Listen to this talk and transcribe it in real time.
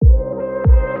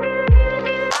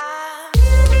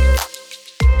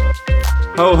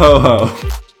Ho ho ho.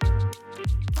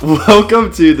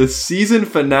 Welcome to the season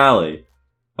finale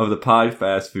of the Pod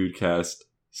Fast Foodcast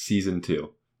Season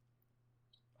 2.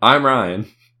 I'm Ryan.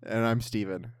 And I'm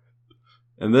Steven.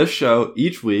 In this show,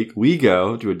 each week, we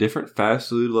go to a different fast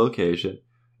food location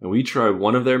and we try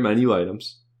one of their menu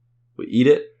items. We eat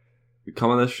it, we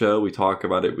come on this show, we talk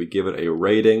about it, we give it a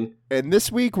rating. And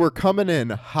this week we're coming in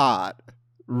hot.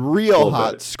 Real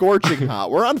hot. Scorching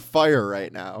hot. We're on fire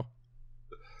right now.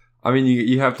 I mean,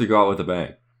 you have to go out with a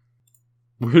bang.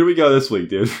 Where do we go this week,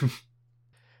 dude?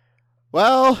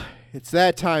 Well, it's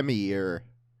that time of year.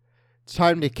 It's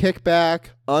time to kick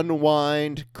back,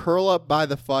 unwind, curl up by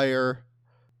the fire,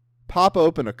 pop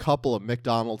open a couple of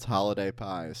McDonald's holiday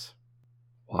pies.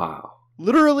 Wow.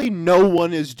 Literally no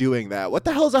one is doing that. What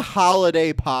the hell is a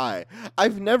holiday pie?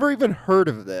 I've never even heard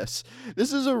of this.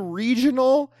 This is a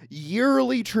regional,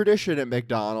 yearly tradition at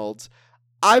McDonald's.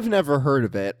 I've never heard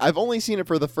of it. I've only seen it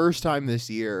for the first time this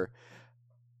year.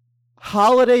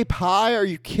 Holiday pie? Are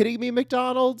you kidding me,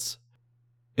 McDonald's?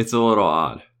 It's a little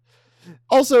odd.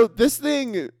 Also, this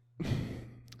thing...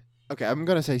 Okay, I'm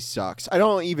going to say sucks. I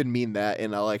don't even mean that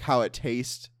in a, like, how it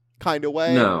tastes kind of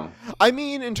way. No. I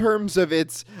mean in terms of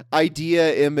its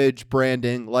idea, image,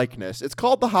 branding, likeness. It's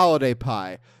called the holiday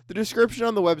pie. The description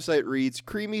on the website reads,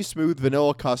 creamy, smooth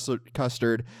vanilla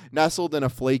custard nestled in a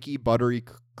flaky, buttery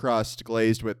crust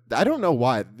glazed with... I don't know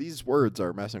why. These words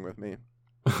are messing with me.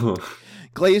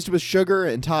 Glazed with sugar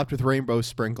and topped with rainbow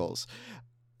sprinkles.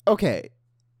 Okay.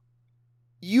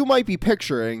 You might be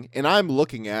picturing, and I'm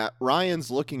looking at,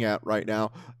 Ryan's looking at right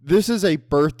now, this is a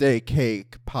birthday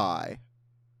cake pie.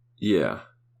 Yeah.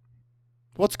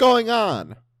 What's going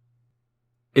on?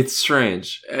 It's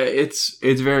strange. It's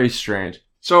very strange.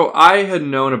 So I had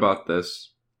known about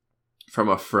this from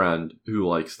a friend who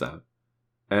likes them.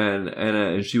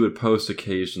 And she would post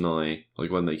occasionally,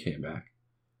 like when they came back.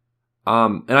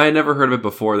 And I had never heard of it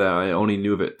before that. I only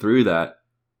knew of it through that.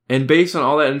 And based on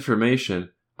all that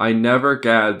information, I never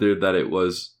gathered that it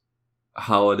was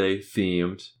holiday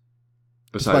themed.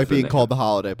 Despite being called the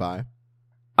holiday pie.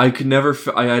 I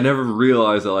never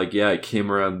realized that, like, yeah, it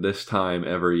came around this time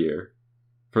every year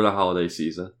for the holiday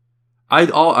season. I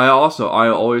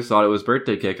always thought it was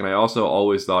birthday cake, and I also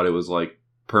always thought it was, like,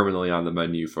 permanently on the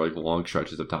menu for, like, long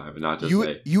stretches of time, and not just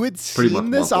you had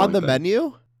seen this on the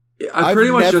menu? I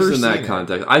pretty much just in that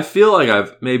context. I feel like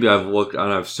I've looked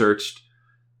and I've searched,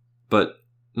 but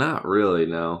not really,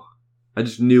 no. I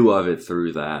just knew of it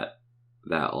through that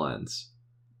lens.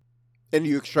 And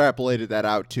you extrapolated that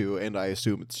out too, and I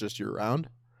assume it's just year-round?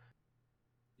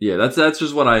 Yeah, that's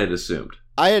just what I had assumed.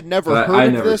 I had never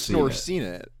heard of this nor seen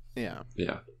it. Yeah.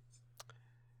 Yeah.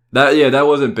 That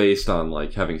wasn't based on,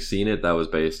 like, having seen it. That was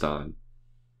based on,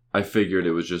 I figured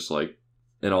it was just, like,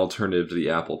 an alternative to the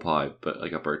apple pie, but,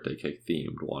 like, a birthday cake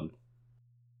themed one.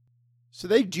 So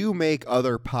they do make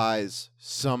other pies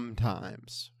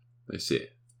sometimes. I see.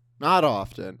 Not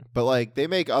often, but, like, they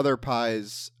make other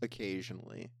pies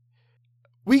occasionally.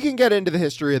 We can get into the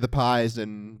history of the pies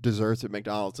and desserts at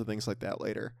McDonald's and things like that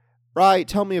later. Right,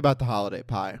 tell me about the holiday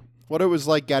pie. What it was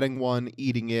like getting one,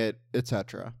 eating it,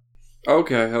 etc.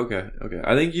 Okay.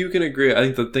 I think you can agree. I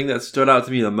think the thing that stood out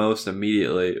to me the most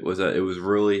immediately was that it was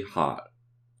really hot.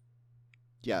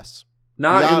 Yes.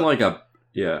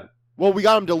 Yeah. Well, we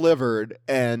got them delivered,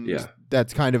 and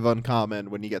that's kind of uncommon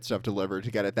when you get stuff delivered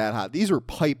to get it that hot. These were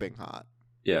piping hot.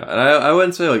 Yeah, and I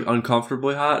wouldn't say, like,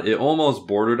 uncomfortably hot. It almost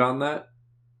bordered on that.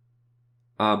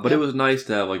 But It was nice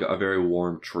to have, like, a very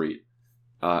warm treat.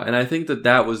 And I think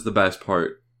that was the best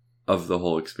part of the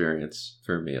whole experience,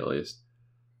 for me at least.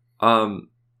 I'm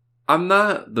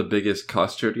not the biggest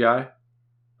custard guy.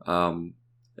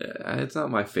 It's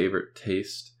not my favorite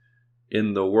taste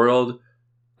in the world.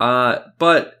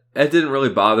 But it didn't really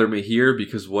bother me here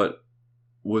because what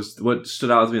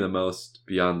stood out to me the most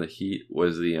beyond the heat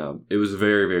was it was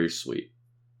very, very sweet.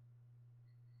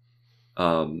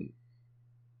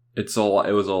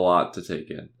 It was a lot to take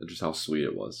in, just how sweet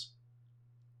it was.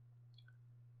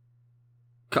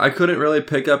 I couldn't really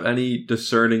pick up any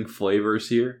discerning flavors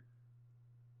here.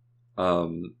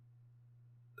 The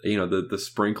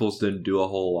sprinkles didn't do a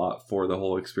whole lot for the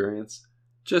whole experience.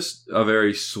 Just a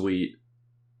very sweet,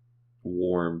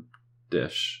 warm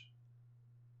dish.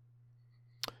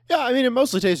 Yeah, I mean, it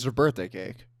mostly tastes of birthday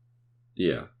cake.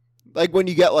 Yeah. Like when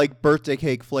you get, like, birthday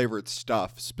cake flavored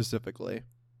stuff specifically.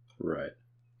 Right.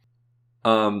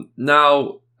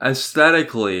 Now,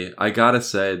 aesthetically, I gotta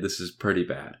say this is pretty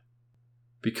bad.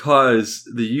 Because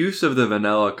the use of the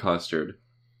vanilla custard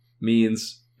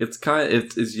means it's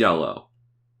yellow.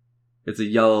 It's a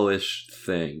yellowish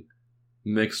thing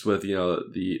mixed with,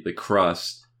 the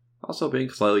crust also being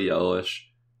slightly yellowish.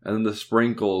 and then the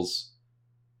sprinkles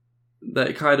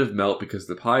that kind of melt because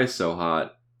the pie is so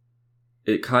hot.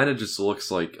 It kind of just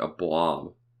looks like a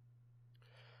blob.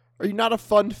 Are you not a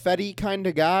funfetti kind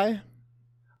of guy?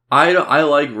 I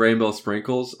like rainbow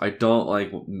sprinkles. I don't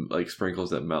like sprinkles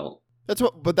that melt. That's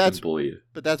And bleed.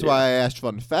 But that's why I asked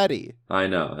funfetti. I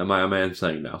know. Am I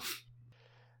saying no?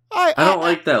 I don't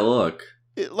like that look.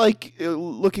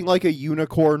 Looking like a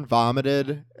unicorn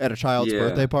vomited at a child's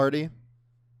birthday party.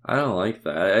 I don't like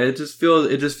that. It just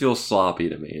feels sloppy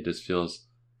to me. It just feels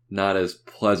not as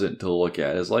pleasant to look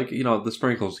at as the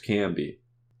sprinkles can be.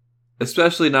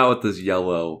 Especially not with this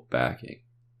yellow backing.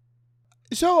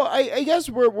 So I guess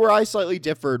where I slightly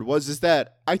differed is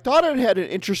that I thought it had an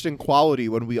interesting quality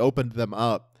when we opened them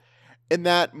up. And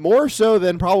that more so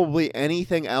than probably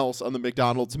anything else on the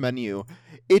McDonald's menu,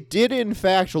 it did in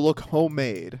fact look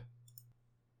homemade.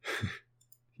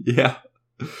 Yeah.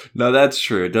 No, that's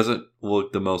true. It doesn't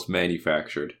look the most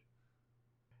manufactured.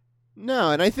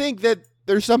 No, and I think that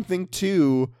there's something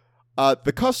to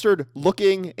the custard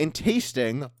looking and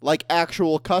tasting like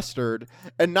actual custard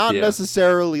and not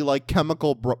necessarily like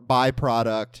chemical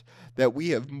byproduct that we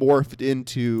have morphed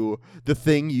into the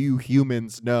thing you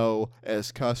humans know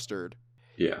as custard.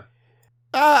 Yeah.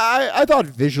 I thought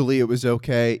visually it was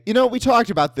okay. We talked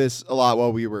about this a lot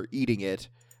while we were eating it.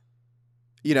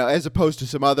 As opposed to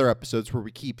some other episodes where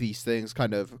we keep these things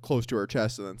kind of close to our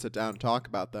chest and then sit down and talk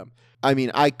about them. I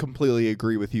mean, I completely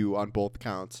agree with you on both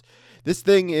counts. This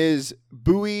thing is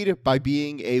buoyed by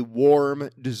being a warm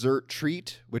dessert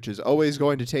treat, which is always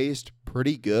going to taste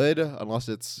pretty good unless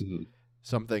it's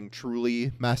something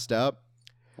truly messed up.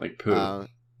 Like poo.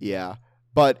 Yeah.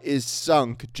 But is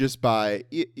sunk just by,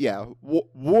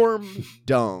 warm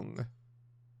dung.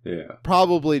 Yeah.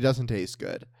 Probably doesn't taste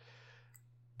good.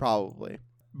 Probably.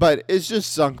 But it's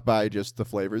just sunk by just the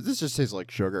flavors. This just tastes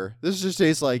like sugar. This just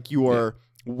tastes like you are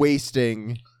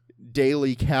wasting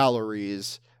daily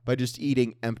calories by just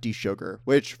eating empty sugar.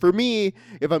 Which, for me,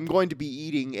 if I'm going to be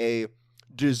eating a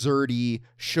desserty,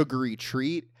 sugary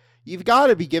treat, you've got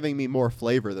to be giving me more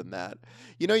flavor than that.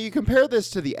 You compare this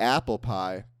to the apple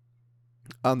pie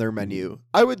on their menu.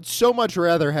 I would so much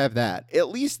rather have that. At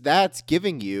least that's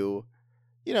giving you,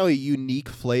 a unique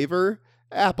flavor.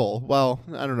 Apple, well,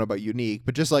 I don't know about unique,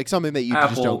 but just like something that you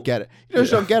just don't get.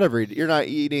 Don't get you're not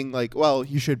eating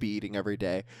you should be eating every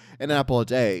day. An apple a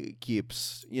day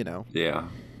keeps, the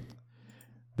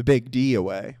big D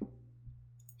away,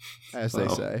 as they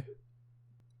say.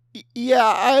 Yeah,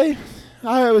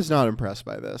 I was not impressed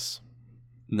by this.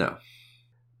 No.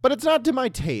 But it's not to my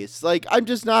taste. I'm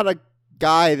just not a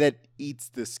guy that eats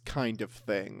this kind of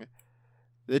thing.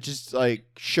 It's just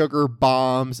sugar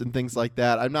bombs and things like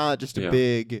that. I'm not just a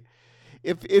big...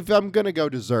 If I'm going to go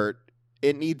dessert,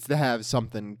 it needs to have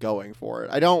something going for it.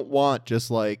 I don't want just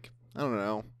I don't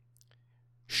know,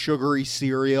 sugary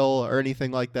cereal or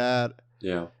anything like that.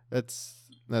 Yeah. That's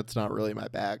not really my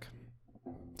bag.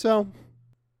 So...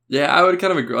 Yeah, I would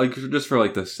kind of agree, just for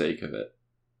the sake of it.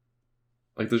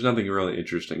 There's nothing really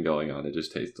interesting going on. It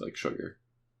just tastes like sugar.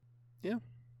 Yeah.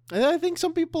 And I think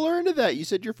some people are into that. You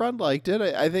said your friend liked it.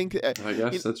 I think... I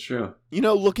guess that's true.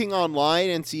 Looking online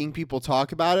and seeing people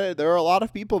talk about it, there are a lot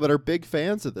of people that are big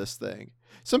fans of this thing.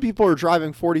 Some people are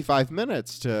driving 45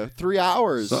 minutes to 3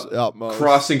 hours at most.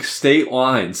 Crossing state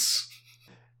lines.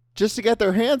 Just to get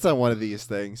their hands on one of these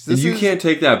things. You can't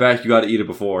take that back. You got to eat it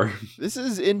before. This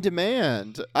is in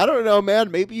demand. I don't know, man.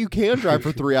 Maybe you can drive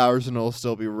for 3 hours and it'll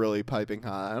still be really piping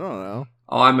hot. I don't know.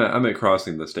 Oh, I meant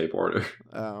crossing the state border.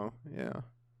 Oh, yeah.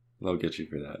 They'll get you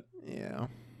for that. Yeah.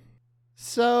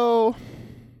 So,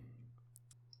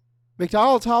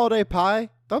 McDonald's holiday pie,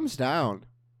 thumbs down.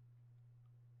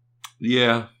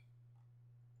 Yeah.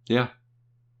 Yeah.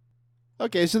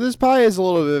 Okay, so this pie has a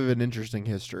little bit of an interesting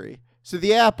history. So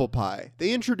the apple pie,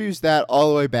 they introduced that all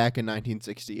the way back in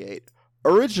 1968.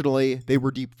 Originally, they were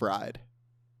deep fried.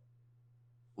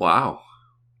 Wow.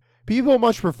 People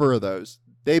much prefer those.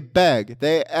 They beg,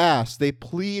 they ask, they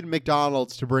plead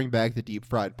McDonald's to bring back the deep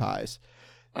fried pies.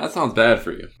 That sounds bad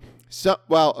for you. So,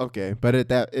 well, okay, but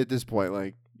at this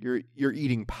point, you're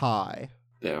eating pie.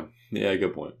 Yeah,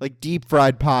 good point. Deep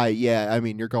fried pie, yeah. I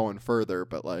mean, you're going further,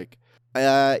 but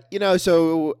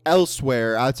so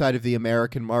elsewhere outside of the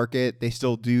American market, they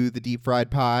still do the deep fried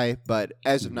pie, but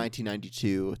as of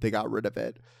 1992, they got rid of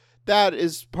it. That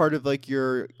is part of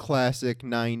your classic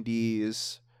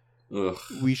 90s. Ugh.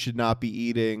 We should not be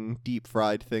eating deep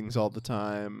fried things all the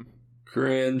time.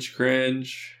 Cringe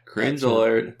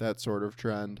alert. That sort of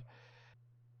trend.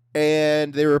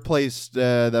 And they replaced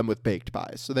them with baked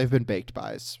pies. So they've been baked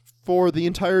pies for the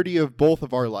entirety of both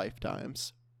of our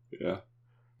lifetimes. Yeah.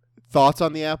 Thoughts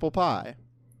on the apple pie?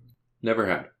 Never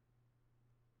had.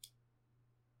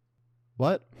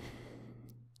 What?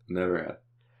 Never had.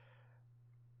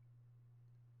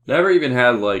 Never even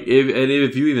had, like,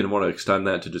 if you even want to extend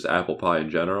that to just apple pie in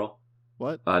general,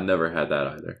 What? I never had that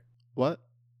either. What?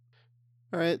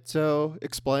 All right, so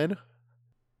explain.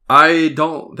 I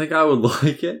don't think I would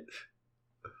like it.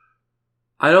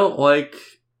 I don't like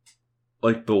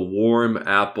the warm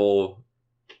apple.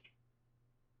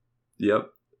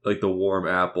 Yep, like the warm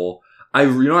apple. I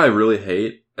really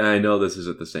hate, and I know this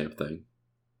isn't the same thing.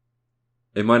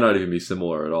 It might not even be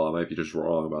similar at all. I might be just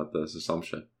wrong about this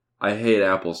assumption. I hate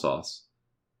applesauce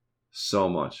so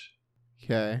much.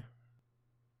 Okay.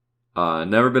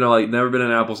 Never been an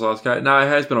applesauce guy. Now it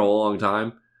has been a long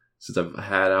time since I've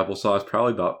had applesauce,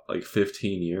 probably about like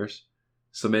 15 years.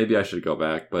 So maybe I should go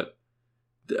back, but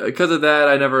because of that,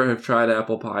 I never have tried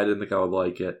apple pie. I didn't think I would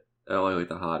like it. I only like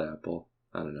the hot apple.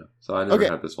 I don't know. So I never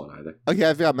had this one either. Okay,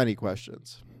 I've got many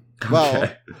questions. Well,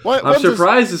 okay. I'm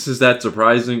surprised this is that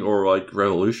surprising or like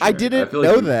revolutionary. I didn't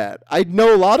know that. I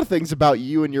know a lot of things about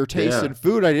you and your taste in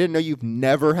food. I didn't know you've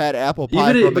never had apple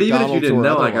pie from McDonald's. Even if you didn't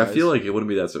know, otherwise. I feel like it wouldn't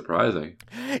be that surprising.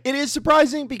 It is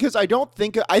surprising because I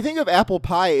think of apple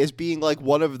pie as being like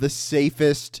one of the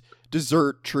safest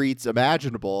dessert treats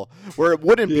imaginable, where it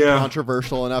wouldn't be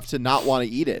controversial enough to not want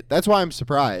to eat it. That's why I'm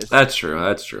surprised. That's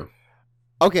true.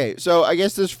 Okay, so I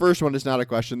guess this first one is not a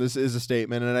question. This is a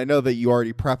statement, and I know that you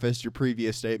already prefaced your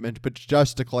previous statement, but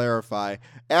just to clarify,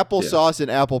 applesauce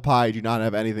and apple pie do not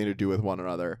have anything to do with one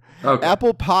another. Okay.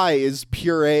 Apple pie is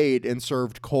pureed and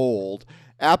served cold.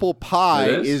 Apple pie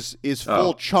is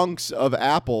full chunks of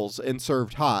apples and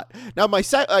served hot. Now,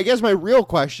 I guess my real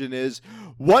question is,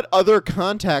 what other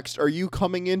context are you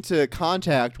coming into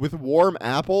contact with warm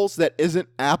apples that isn't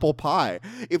apple pie?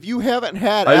 If you haven't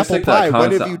had apple pie,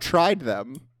 when have you tried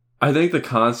them? I think the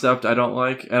concept I don't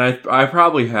like, and I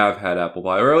probably have had apple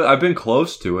pie. Or I've been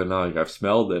close to it, and like I've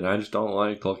smelled it, and I just don't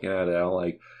like looking at it. I don't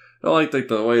like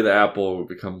the way the apple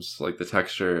becomes, like the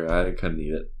texture. I couldn't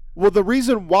eat it. Well, the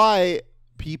reason why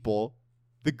people,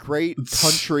 the great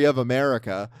country of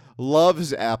America,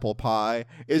 loves apple pie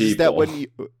is that when you...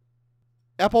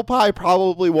 Apple pie,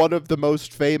 probably one of the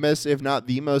most famous, if not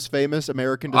the most famous,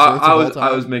 American desserts of all time.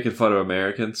 I was making fun of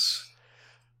Americans.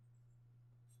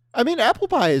 I mean, apple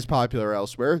pie is popular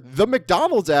elsewhere. The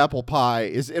McDonald's apple pie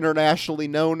is internationally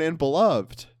known and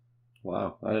beloved.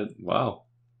 Wow. Wow.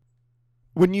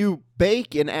 When you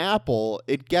bake an apple,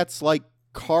 it gets like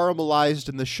caramelized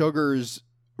and the sugars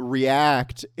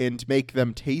react and make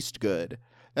them taste good.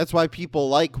 That's why people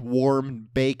like warm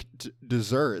baked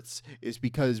desserts, is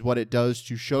because what it does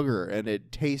to sugar, and it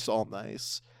tastes all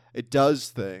nice. It does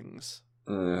things.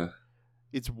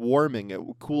 It's warming. It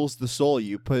cools the soul.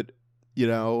 You put,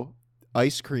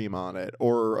 ice cream on it,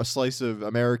 or a slice of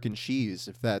American cheese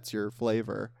if that's your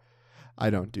flavor. I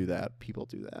don't do that. People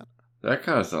do that. That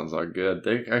kind of sounds like good.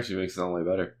 That actually makes it sound way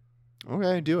better.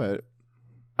 Okay, do it.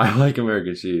 I like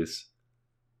American cheese.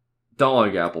 Don't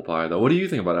like apple pie, though. What do you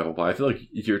think about apple pie? I feel like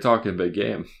you're talking big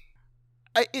game.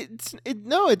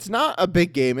 No, it's not a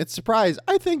big game. It's a surprise.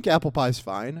 I think apple pie's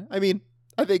fine. I mean,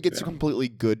 I think it's a completely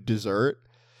good dessert.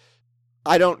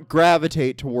 I don't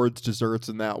gravitate towards desserts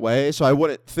in that way, so I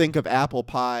wouldn't think of apple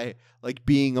pie like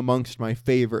being amongst my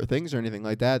favorite things or anything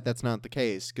like that. That's not the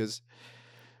case, because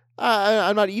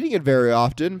I'm not eating it very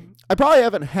often. I probably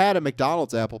haven't had a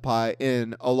McDonald's apple pie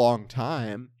in a long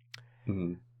time.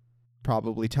 Mm-hmm.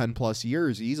 Probably 10 plus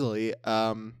years easily.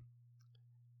 But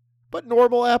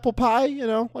normal apple pie,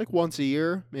 like once a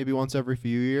year, maybe once every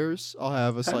few years, I'll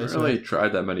have a slice of it. I haven't really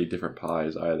tried that many different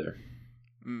pies either.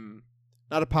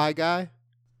 Not a pie guy?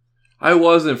 I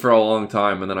wasn't for a long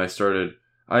time, and then I started...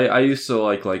 I used to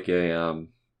like a...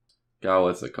 God,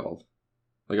 what's it called?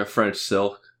 Like a French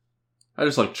silk. I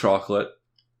just like chocolate.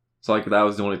 So like that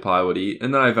was the only pie I would eat.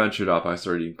 And then I ventured up. I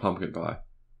started eating pumpkin pie.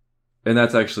 And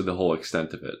that's actually the whole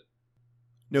extent of it.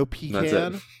 No pecan? That's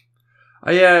it.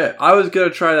 Yeah, I was going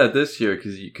to try that this year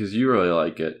because you really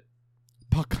like it.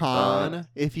 Pecan,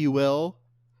 if you will.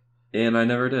 And I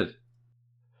never did.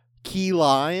 Key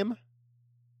lime?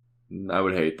 I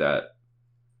would hate that.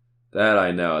 That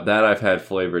I know. That I've had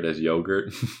flavored as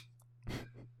yogurt.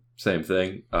 Same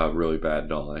thing. Really bad,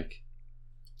 don't like.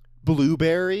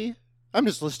 Blueberry? I'm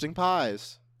just listing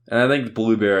pies. And I think the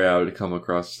blueberry, I would come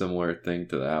across a similar thing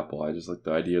to the apple. I just like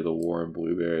the idea of the warm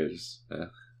blueberry.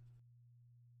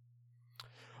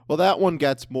 Well, that one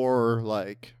gets more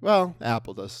like, well,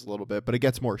 apple does a little bit, but it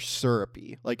gets more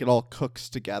syrupy. Like it all cooks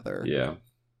together. Yeah.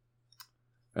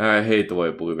 I hate the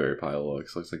way blueberry pie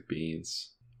looks. Looks like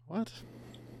beans. What?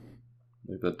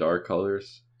 Like the dark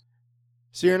colors.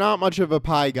 So you're not much of a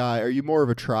pie guy. Are you more of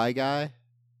a try guy?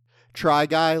 Try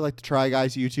Guy, like the Try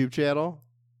Guys YouTube channel.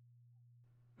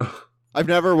 I've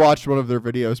never watched one of their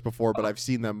videos before, but I've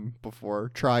seen them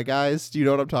before. Try Guys, do you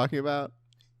know what I'm talking about?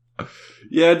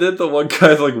 Yeah, did the one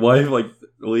guy's like wife like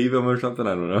leave him or something?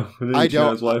 I don't know. Did he cheat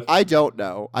on his wife? I don't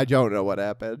know. I don't know what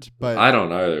happened, but I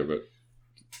don't either. But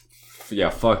yeah,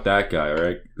 fuck that guy,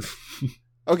 right?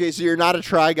 okay, so you're not a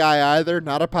Try Guy either,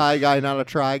 not a pie guy, not a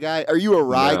Try Guy. Are you a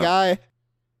rye guy?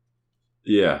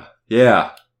 Yeah.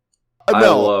 I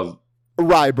No, love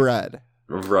rye bread.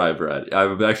 rye bread.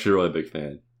 I'm actually a really big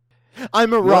fan.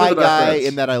 I'm a One of rye the best guy breads.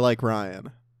 in that I like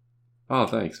Ryan. Oh,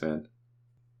 thanks, man.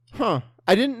 Huh.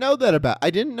 I didn't know that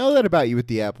about you with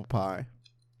the apple pie.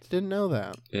 Didn't know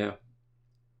that. Yeah.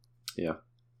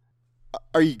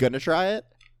 Are you gonna try it?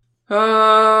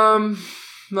 I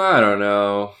don't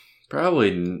know.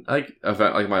 Probably like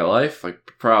my life, like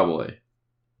probably.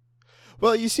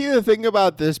 Well, you see, the thing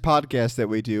about this podcast that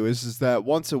we do is that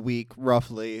once a week,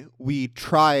 roughly, we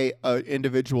try an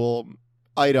individual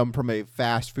item from a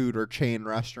fast food or chain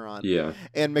restaurant. Yeah.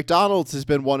 And McDonald's has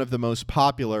been one of the most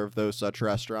popular of those such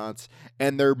restaurants.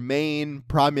 And their main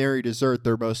primary dessert,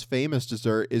 their most famous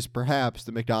dessert, is perhaps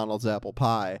the McDonald's apple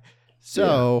pie.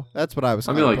 So that's what I was.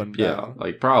 Putting down.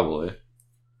 Like probably.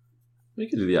 We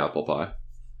could do the apple pie.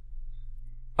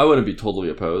 I wouldn't be totally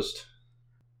opposed.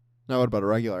 Now, what about a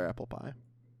regular apple pie?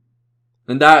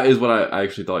 And that is what I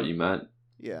actually thought you meant.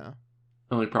 Yeah.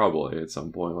 I'm like, probably at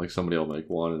some point, like somebody will make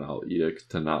one and I'll eat it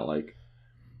to not like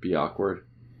be awkward.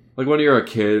 Like when you're a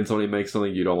kid and somebody makes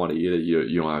something you don't want to eat it,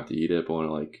 you don't have to eat it. But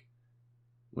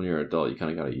when you're an adult, you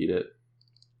kind of got to eat it.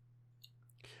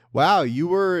 Wow, you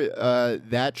were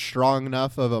that strong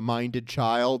enough of a minded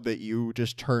child that you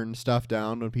just turned stuff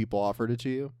down when people offered it to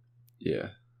you? Yeah.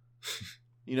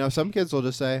 You know, some kids will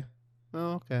just say,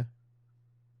 "Oh, okay."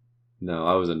 No,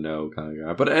 I was a no kind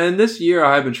of guy. And this year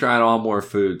I've been trying all more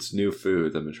foods, new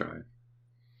foods I've been trying.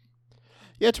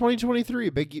 Yeah, 2023,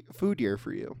 big food year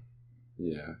for you.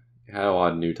 Yeah. I had a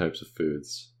lot of new types of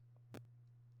foods.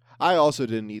 I also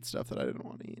didn't eat stuff that I didn't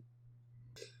want to eat.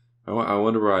 I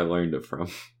wonder where I learned it from.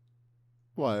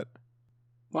 What?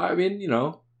 Well, I mean,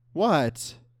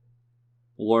 What?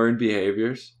 learned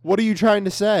behaviors. What are you trying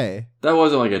to say? That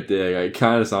wasn't like a dig. It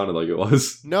kind of sounded like it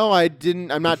was. No, I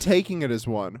didn't. I'm not taking it as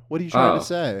one. What are you trying to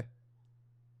say?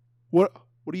 What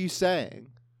are you saying?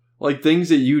 Like things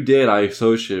that you did, I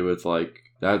associated with like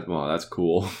that. Well, that's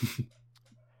cool.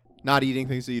 Not eating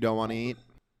things that you don't want to eat?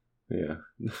 Yeah.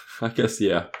 I guess,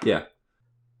 yeah.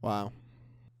 Wow.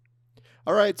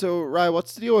 All right, so, Ryan,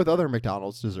 what's the deal with other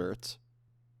McDonald's desserts?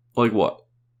 Like what?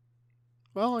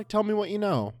 Well, like, tell me what you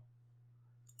know.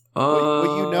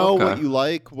 What you know, okay. what you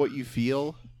like, what you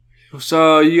feel.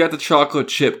 So, you got the chocolate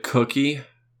chip cookie.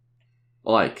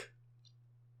 Don't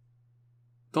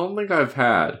think I've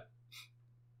had.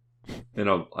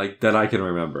 That I can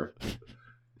remember.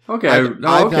 Okay. I've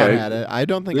not had it. I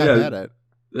don't think I've had it.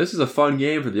 This is a fun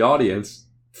game for the audience.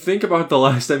 Think about the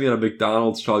last time you had a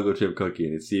McDonald's chocolate chip cookie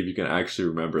and see if you can actually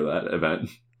remember that event.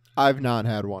 I've not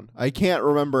had one. I can't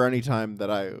remember any time that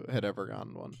I had ever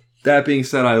gotten one. That being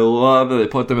said, I love that they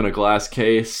put them in a glass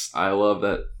case. I love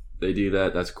that they do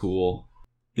that. That's cool.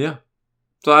 Yeah.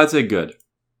 So I'd say good.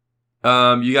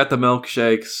 You got the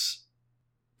milkshakes.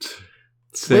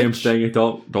 Same thing. I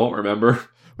don't remember.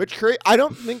 I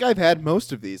don't think I've had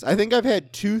most of these. I think I've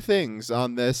had two things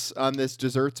on this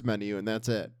desserts menu, and that's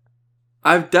it.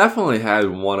 I've definitely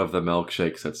had one of the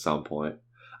milkshakes at some point.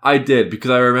 I did because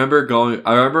I remember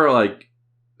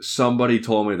somebody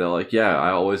told me that yeah, I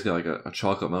always get a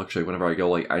chocolate milkshake whenever I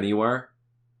go anywhere.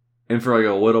 And for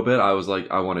a little bit, I was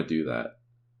like, I want to do that.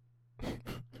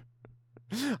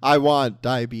 I want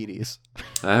diabetes.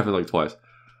 I happened twice.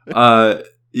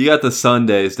 You got the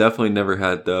sundaes. Definitely never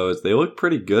had those. They look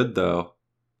pretty good though.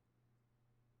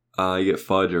 You get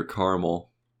fudge or caramel.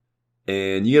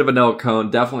 And you get a vanilla cone.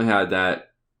 Definitely had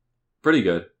that. Pretty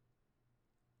good.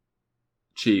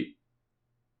 Cheap.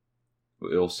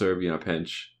 It'll serve you in a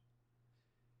pinch.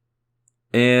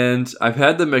 And I've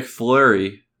had the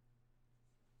McFlurry.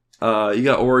 You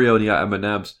got Oreo and you got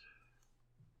M&M's.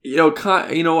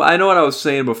 I know what I was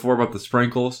saying before about the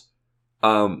sprinkles.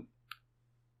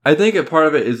 I think part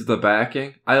of it is the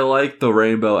backing. I like the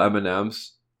rainbow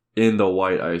M&M's in the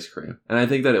white ice cream. And I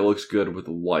think that it looks good with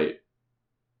white.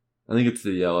 I think it's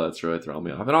the yellow that's really throwing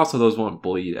me off. And also those won't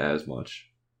bleed as much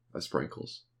as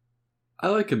sprinkles. I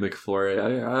like a McFlurry.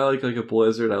 I like a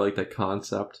Blizzard. I like that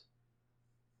concept.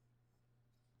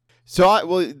 So,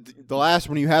 the last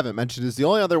one you haven't mentioned is the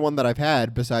only other one that I've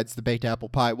had besides the baked apple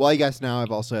pie. Well, I guess now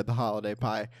I've also had the holiday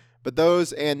pie. But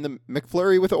those and the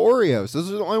McFlurry with Oreos.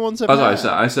 Those are the only ones I've had.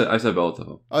 I said both of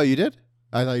them. Oh, you did?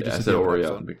 I thought you just said said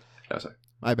Oreo. Yeah, sorry.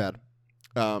 My bad.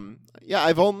 Yeah,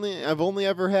 I've only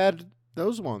ever had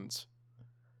those ones.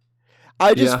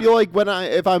 I just feel like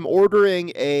if I'm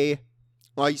ordering a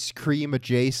ice cream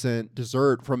adjacent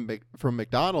dessert from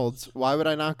McDonald's, why would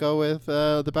I not go with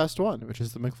the best one, which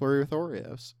is the McFlurry with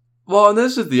Oreos? Well, and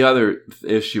this is the other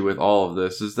issue with all of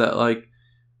this is that, like,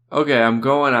 okay, I'm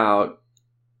going out,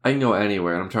 I can go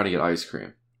anywhere, and I'm trying to get ice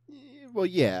cream. Well,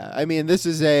 yeah. I mean, this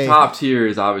is a... Top tier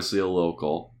is obviously a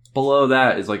local. Below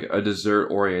that is, like, a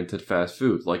dessert-oriented fast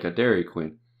food, like a Dairy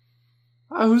Queen.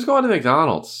 Who's going to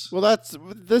McDonald's? Well,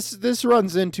 this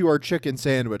runs into our chicken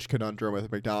sandwich conundrum with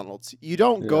McDonald's. You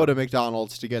don't go to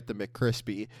McDonald's to get the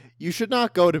McCrispy. You should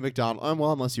not go to McDonald's.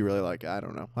 Well, unless you really like it. I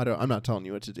don't know. I'm not telling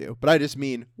you what to do. But I just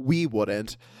mean we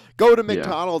wouldn't go to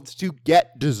McDonald's to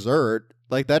get dessert.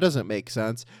 Like, that doesn't make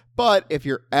sense. But if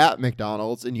you're at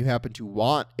McDonald's and you happen to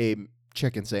want a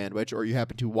chicken sandwich or you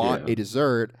happen to want a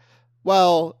dessert,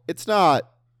 well, it's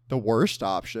not the worst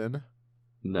option.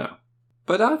 No.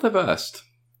 But not the best.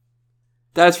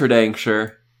 That's for dang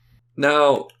sure.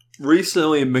 Now,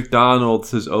 recently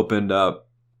McDonald's has opened up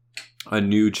a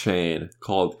new chain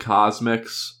called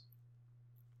Cosmix.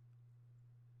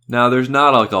 Now, there's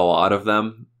not like a lot of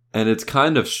them, and it's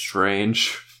kind of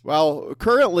strange. Well,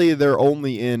 currently they're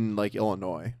only in like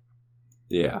Illinois.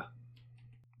 Yeah.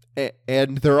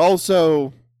 And they're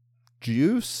also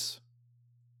juice?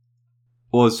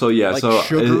 Well, so yeah, like so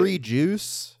sugary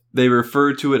juice? They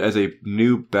refer to it as a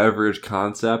new beverage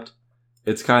concept.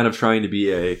 It's kind of trying to be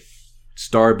a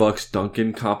Starbucks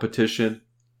Dunkin' competition.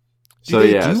 Do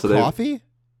they do coffee?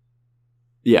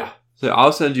 Yeah. So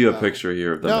I'll send you a picture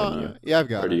here of the menu. Yeah, I've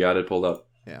got it. You got it pulled up?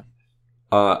 Yeah.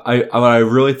 What I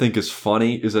really think is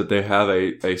funny is that they have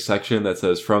a section that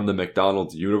says from the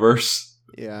McDonald's universe.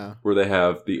 Yeah. Where they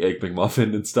have the Egg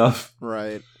McMuffin and stuff.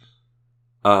 Right.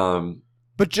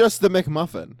 But just the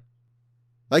McMuffin.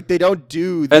 Like, they don't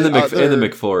do the and the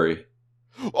McFlurry.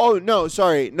 Oh, no,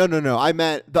 sorry. No. I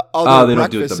meant the other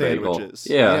breakfast sandwiches.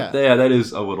 Yeah, that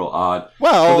is a little odd.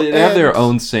 Well, so they have their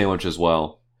own sandwich as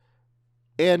well.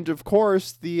 And, of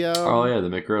course, the... the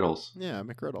McGriddles. Yeah,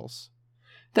 McGriddles.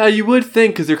 Now, you would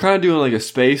think, because they're kind of doing, like, a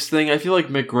space thing, I feel like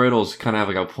McGriddles kind of have,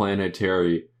 like, a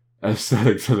planetary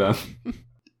aesthetic to them.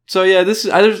 So, yeah, this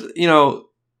is...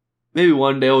 maybe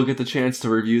one day we'll get the chance to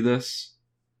review this.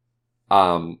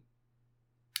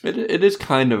 It is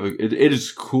kind of... It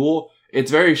is cool.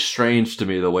 It's very strange to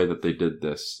me the way that they did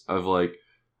this. Of, like...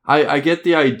 I get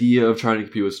the idea of trying to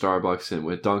compete with Starbucks and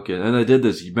with Dunkin', and they did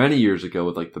this many years ago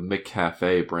with, like, the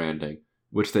McCafe branding,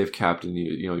 which they've kept. And,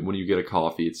 when you get a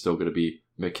coffee, it's still going to be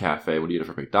McCafe when you get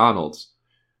it from McDonald's.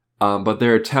 But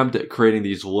their attempt at creating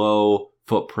these low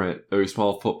footprint, very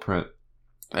small footprint,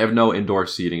 I have no indoor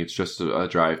seating, it's just a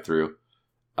drive-through,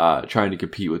 trying to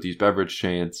compete with these beverage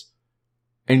chains,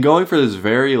 and going for this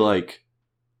very, like,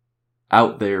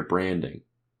 out there branding.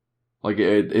 Like,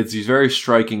 it's these very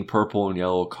striking purple and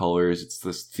yellow colors. It's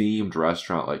this themed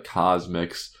restaurant like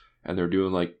Cosmix, and they're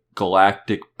doing, like,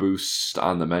 galactic boosts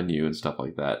on the menu and stuff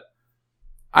like that.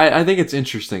 I think it's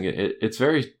interesting.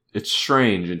 It's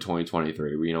strange in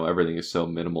 2023 where, everything is so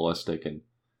minimalistic and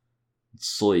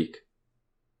sleek.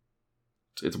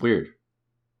 It's weird.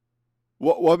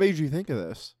 What made you think of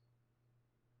this?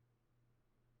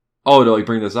 Oh, to, like,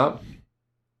 bring this up?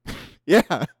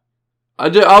 Yeah.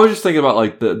 I was just thinking about,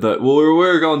 like,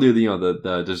 we're going to do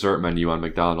the dessert menu on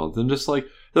McDonald's, and just, like,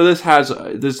 so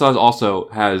this also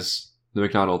has the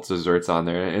McDonald's desserts on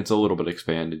there, and it's a little bit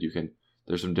expanded.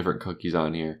 There's some different cookies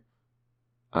on here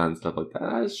and stuff like that.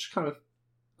 I just kind of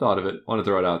thought of it, want to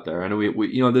throw it out there. I know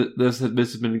this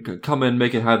has been coming,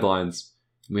 making headlines.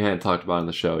 We hadn't talked about it on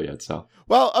the show yet, so.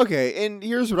 Well, okay, and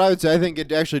here's what I would say. I think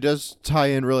it actually does tie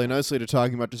in really nicely to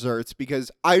talking about desserts,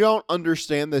 because I don't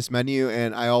understand this menu,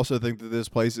 and I also think that this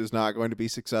place is not going to be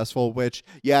successful, which,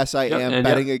 yes, I am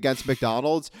betting against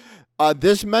McDonald's.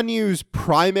 This menu's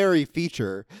primary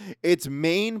feature, its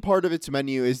main part of its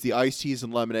menu is the iced teas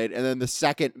and lemonade, and then the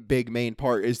second big main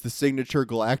part is the signature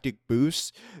galactic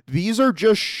boosts. These are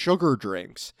just sugar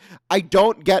drinks. I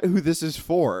don't get who this is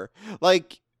for.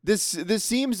 Like... This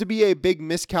seems to be a big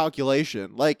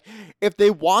miscalculation. Like, if they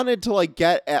wanted to, like,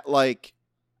 get at, like,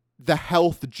 the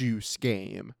health juice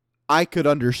game, I could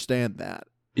understand that.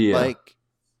 Yeah. Like,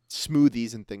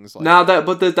 smoothies and things like that. Now,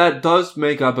 that does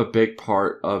make up a big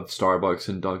part of Starbucks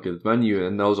and Dunkin's menu,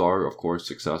 and those are, of course,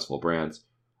 successful brands.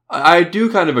 I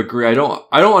do kind of agree. I don't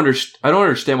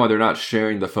understand why they're not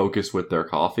sharing the focus with their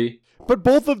coffee. But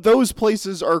both of those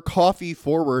places are coffee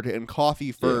forward and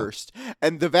coffee first. Yeah.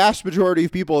 And the vast majority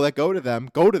of people that go to them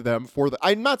for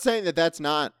I'm not saying that that's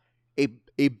not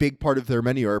a big part of their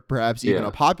menu, or perhaps even a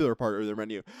popular part of their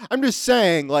menu. I'm just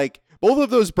saying, like, Both of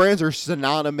those brands are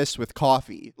synonymous with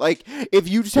coffee. Like, if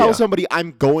you tell somebody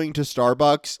I'm going to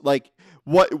Starbucks, like,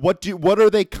 what are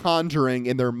they conjuring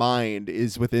in their mind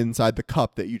is within inside the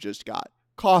cup that you just got?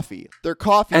 Coffee. They're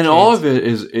coffee. And chains. all of it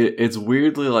is it's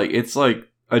weirdly like it's like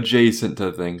adjacent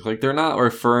to things. Like they're not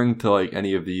referring to like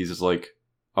any of these as like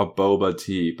a boba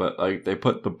tea, but like they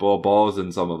put the balls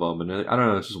in some of them, and I don't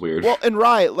know, it's just weird. Well, and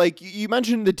right, like you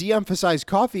mentioned the de-emphasized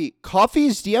coffee. Coffee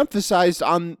is de-emphasized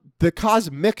on the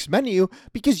CosMix menu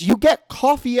because you get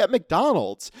coffee at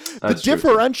McDonald's. That's the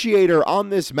true. differentiator on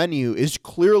this menu is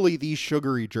clearly these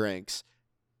sugary drinks.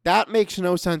 That makes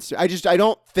no sense. I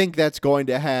don't think that's going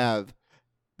to have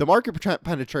the market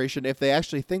penetration if they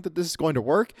actually think that this is going to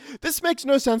work. This makes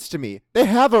no sense to me. They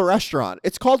have a restaurant.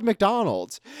 It's called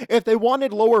McDonald's. If they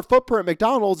wanted lower footprint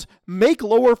McDonald's, make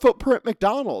lower footprint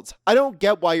McDonald's. I don't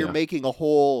get why you're making a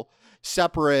whole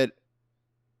separate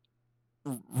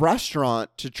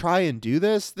restaurant to try and do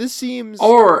this. This seems...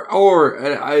 Or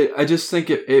I just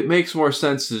think it makes more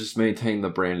sense to just maintain the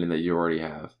branding that you already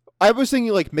have. I was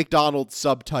thinking like McDonald's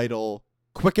subtitle,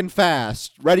 quick and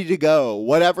fast, ready to go,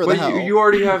 whatever the hell. You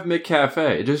already have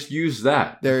McCafe. Just use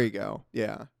that. There you go.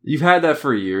 Yeah. You've had that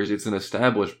for years. It's an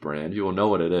established brand. You will know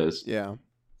what it is. Yeah.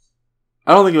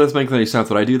 I don't think this makes any sense,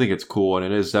 but I do think it's cool, and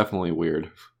it is definitely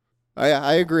weird.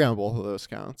 I agree on both of those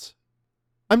counts.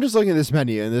 I'm just looking at this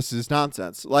menu, and this is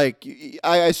nonsense. Like,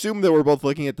 I assume that we're both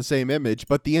looking at the same image,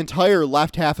 but the entire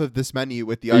left half of this menu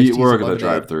with the iced teas, we're going to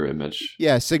drive-through image.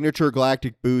 Yeah, signature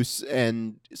galactic boosts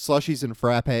and slushies and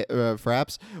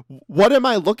fraps. What am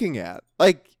I looking at?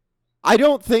 Like, I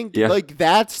don't think like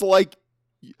that's like.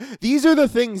 These are the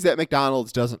things that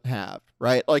McDonald's doesn't have,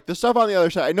 right? Like the stuff on the other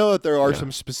side. I know that there are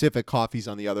some specific coffees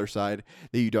on the other side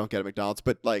that you don't get at McDonald's,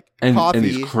 but like coffee and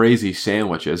these crazy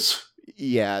sandwiches.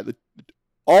 Yeah.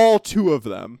 All two of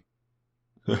them.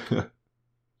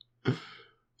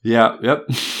 Yeah, yep.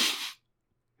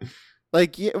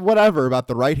 Like, whatever about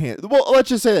the right hand. Well, let's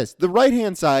just say this. The right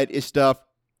hand side is stuff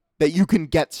that you can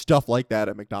get stuff like that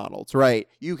at McDonald's, right?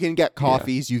 You can get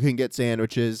coffees, you can get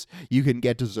sandwiches, you can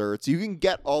get desserts, you can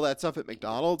get all that stuff at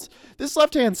McDonald's. This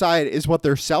left hand side is what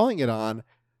they're selling it on.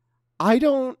 I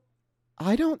don't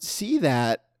see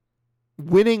that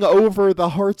winning over the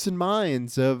hearts and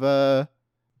minds of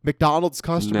McDonald's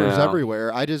customers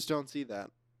everywhere. I just don't see that.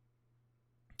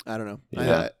 I don't know.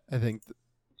 Yeah. I think.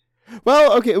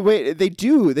 Well, okay, wait. They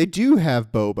do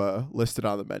have boba listed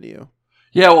on the menu.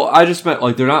 Yeah, well, I just meant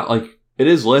like they're not like it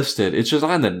is listed. It's just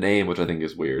not in the name, which I think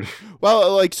is weird.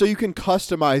 Well, like so you can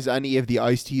customize any of the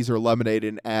iced teas or lemonade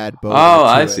and add boba. Oh,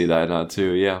 I see that now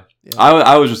too. Yeah,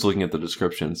 I was just looking at the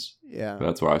descriptions. Yeah,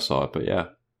 that's where I saw it. But yeah.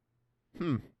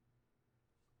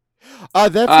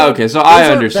 Okay, so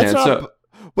I understand.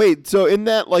 Wait, so in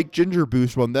that like ginger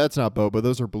boost one, that's not boba;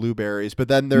 those are blueberries. But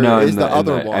then there is the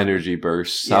other one, energy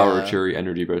burst, sour cherry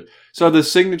energy burst. So the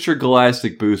signature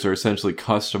galactic boosts are essentially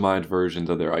customized versions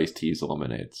of their iced teas and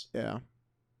lemonades. Yeah,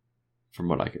 from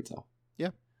what I can tell.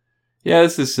 Yeah,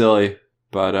 this is silly,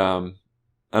 but I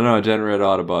don't know. It generated a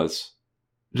lot of buzz.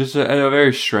 Just a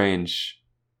very strange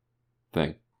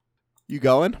thing. You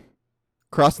going?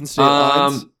 Crossing state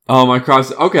lines? Oh, my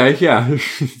cross. Okay, yeah.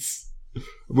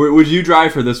 Would you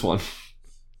drive for this one?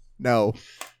 No,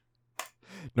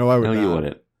 I would not. No, you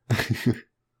wouldn't.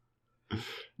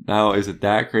 Now, is it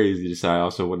that crazy to say I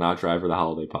also would not drive for the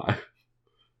holiday pie?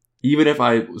 Even if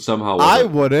I somehow I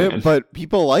wouldn't, but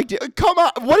people liked it. Come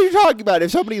on, what are you talking about?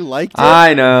 If somebody liked it...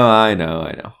 I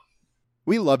know.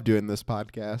 We love doing this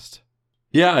podcast.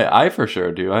 Yeah, I for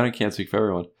sure do. I can't speak for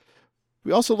everyone.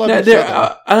 We also love each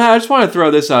other. And I just want to throw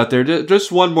this out there.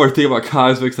 Just one more thing about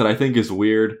CosMix that I think is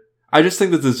weird. I just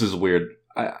think that this is weird.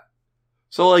 On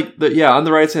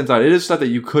the right hand side, it is stuff that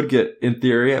you could get in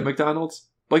theory at McDonald's.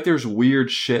 Like, there's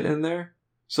weird shit in there.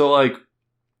 So, like,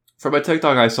 from a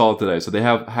TikTok I saw today, so they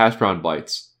have hash brown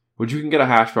bites, which you can get a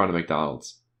hash brown at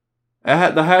McDonald's.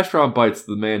 The hash brown bites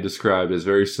the man described is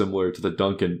very similar to the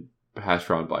Dunkin' hash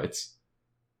brown bites,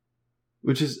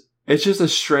 it's just a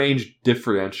strange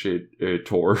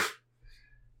differentiator.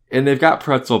 And they've got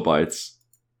pretzel bites,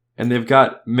 and they've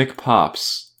got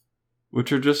McPops,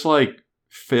 which are just like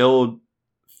filled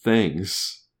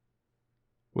things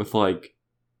with like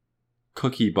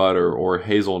cookie butter or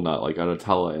hazelnut, like a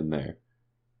Nutella in there.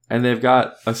 And they've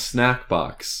got a snack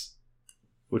box,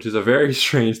 which is a very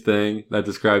strange thing that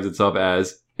describes itself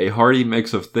as a hearty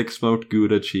mix of thick smoked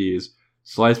Gouda cheese,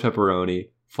 sliced pepperoni,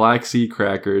 flaxseed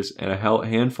crackers, and a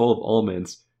handful of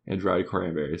almonds and dried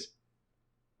cranberries.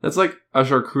 That's like a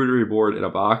charcuterie board in a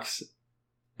box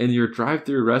in your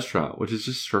drive-thru restaurant, which is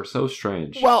just so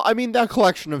strange. Well, I mean, that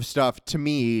collection of stuff to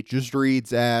me just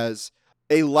reads as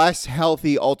a less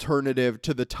healthy alternative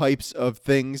to the types of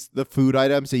things, the food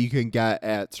items that you can get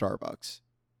at Starbucks.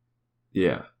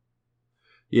 Yeah.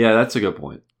 Yeah, that's a good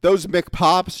point. Those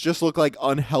McPops just look like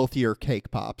unhealthier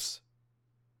cake pops.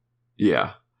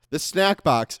 Yeah. The snack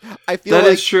box, I feel that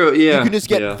like is true. Yeah. you can just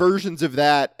get yeah. versions of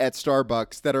that at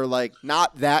Starbucks that are like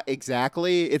not that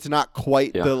exactly. It's not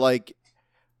quite the like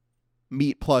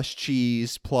meat plus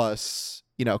cheese plus,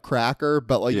 cracker,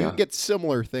 but like you can get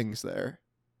similar things there.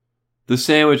 The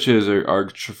sandwiches are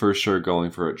for sure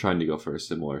trying to go for a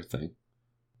similar thing.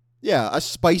 Yeah, a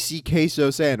spicy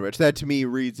queso sandwich. That to me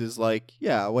reads as like,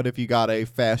 yeah, what if you got a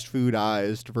fast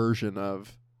foodized version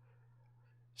of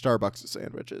Starbucks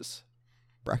sandwiches?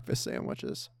 Breakfast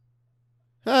sandwiches.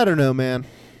 I don't know, man.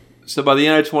 So by the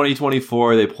end of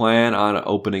 2024, they plan on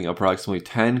opening approximately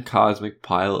 10 Cosmic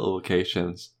pilot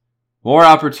locations. More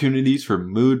opportunities for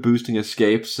mood-boosting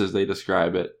escapes, as they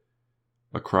describe it,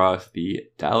 across the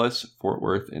Dallas, Fort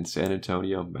Worth, and San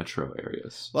Antonio metro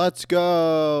areas. Let's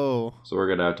go. So we're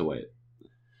going to have to wait.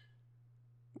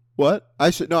 What?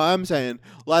 I'm saying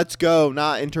let's go,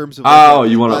 not in terms of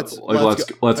you want to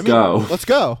let's go. Let's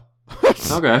go.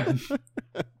 Okay.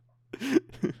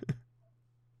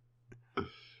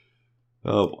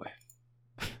 Oh boy.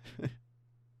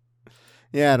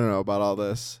 Yeah, I don't know about all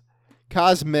this.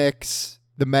 Cosmics,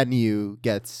 the menu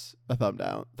gets a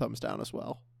thumbs down as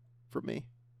well for me.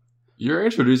 You're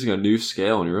introducing a new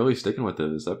scale and you're really sticking with it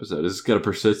in this episode. Is this going to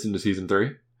persist into season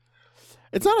 3?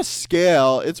 It's not a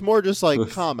scale. It's more just like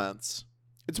comments.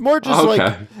 It's more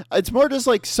just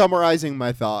like summarizing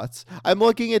my thoughts. I'm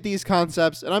looking at these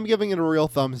concepts and I'm giving it a real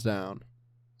thumbs down.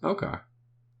 Okay.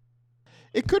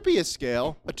 It could be a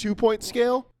scale, a 2-point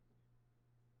scale.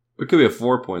 It could be a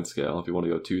 4-point scale if you want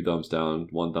to go 2 thumbs down,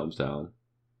 1 thumbs down.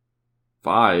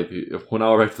 5. We're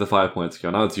now back to the 5-point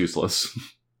scale. Now it's useless.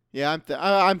 Yeah,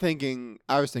 I was thinking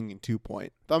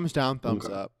 2-point. Thumbs down, thumbs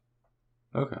up.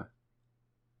 Okay.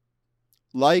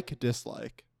 Like,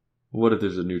 dislike. What if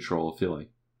there's a neutral feeling?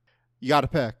 You got to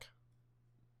pick.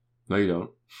 No, you don't.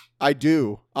 I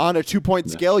do. On a 2-point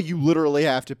scale, you literally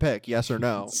have to pick yes or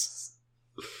no.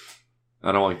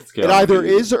 I don't like the scale. It either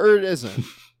is or it isn't.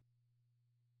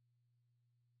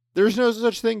 There's no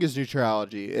such thing as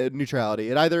neutrality. It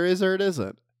either is or it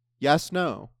isn't. Yes,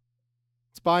 no.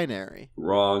 It's binary.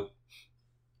 Wrong.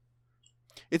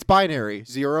 It's binary.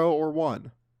 0 or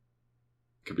 1.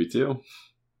 Could be 2.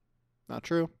 Not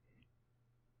true.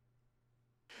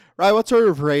 Right, what sort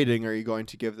of rating are you going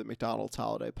to give the McDonald's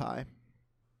holiday pie?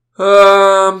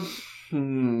 Yeah,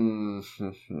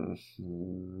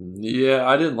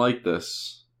 I didn't like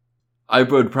this. I'm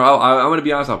going to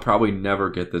be honest, I'll probably never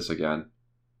get this again.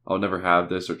 I'll never have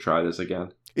this or try this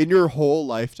again. In your whole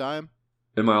lifetime?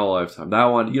 In my whole lifetime. That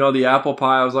one, the apple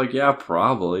pie, I was like, yeah,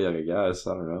 probably, I guess.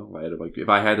 I don't know. If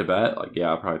I had to bet,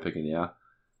 yeah, I'd probably pick an yeah.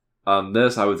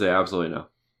 This, I would say absolutely no.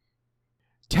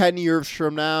 10 years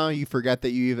from now, you forget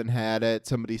that you even had it.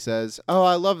 Somebody says, oh,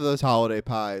 I love those holiday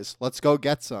pies. Let's go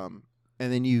get some.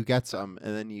 And then you get some,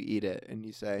 and then you eat it, and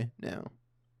you say, no.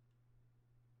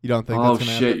 You don't think that's going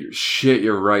to happen? Oh, shit,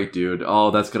 you're right, dude.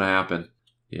 Oh, that's going to happen.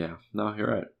 Yeah, no, you're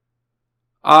right.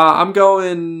 I'm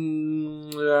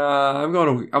going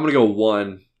to go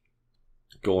 1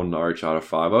 golden arch out of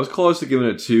 5. I was close to giving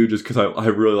it 2 just because I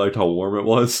really liked how warm it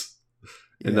was.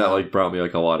 And that brought me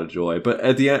a lot of joy. But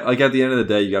at the end of the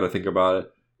day, you got to think about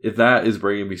it. If that is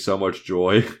bringing me so much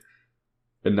joy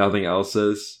and nothing else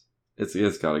is,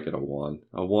 it's got to get a 1.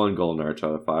 A 1 golden arch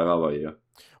out of 5. How about you?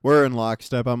 We're in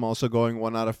lockstep. I'm also going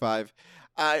 1 out of 5.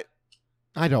 I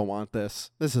don't want this.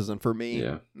 This isn't for me.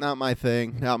 Yeah. Not my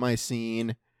thing. Not my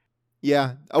scene.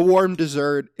 Yeah, a warm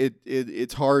dessert.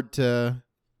 It's hard to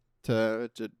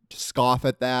scoff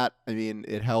at that. I mean,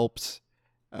 it helps.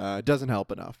 It doesn't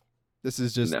help enough. This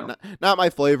is just not my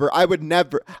flavor. I would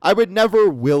never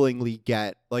willingly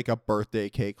get like a birthday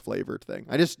cake flavored thing.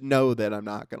 I just know that I'm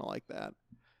not going to like that.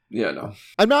 Yeah, no.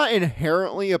 I'm not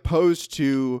inherently opposed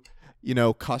to,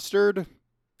 custard.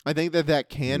 I think that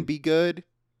can be good.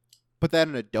 Put that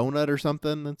in a donut or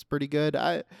something. That's pretty good.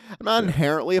 I'm not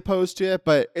inherently opposed to it,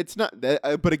 but it's not.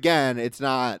 But again, it's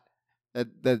not.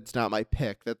 That's not my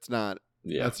pick. That's not.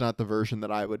 Yeah. That's not the version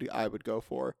that I would go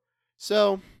for.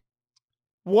 So,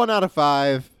 1 out of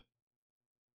 5.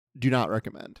 Do not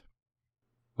recommend.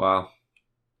 Wow.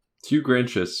 2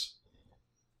 Grinches.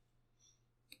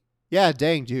 Yeah,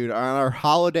 dang, dude. On our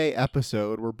holiday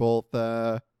episode, we're both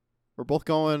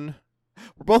going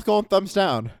thumbs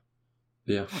down.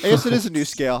 Yeah. I guess it is a new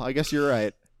scale. I guess you're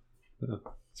right. Yeah.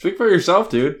 Speak for yourself,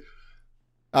 dude.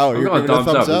 Oh, you're going thumbs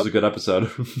up? This is a good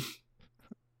episode.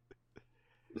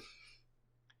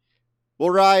 Well,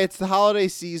 Rye, it's the holiday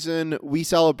season. We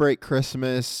celebrate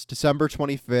Christmas, December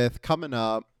 25th, coming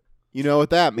up. You know what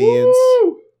that means.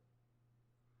 Woo!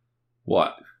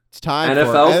 What? It's time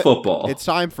NFL football. It's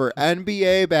time for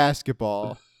NBA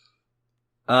basketball.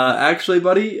 Actually,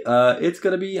 buddy, it's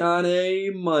gonna be on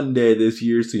a Monday this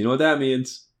year, so you know what that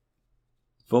means.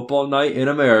 Football night in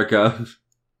America.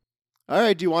 All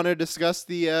right, do you want to discuss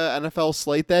the NFL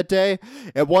slate that day?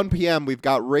 At 1 p.m., we've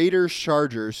got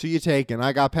Raiders-Chargers. Who you taking?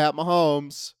 I got Pat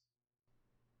Mahomes.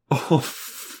 Oh,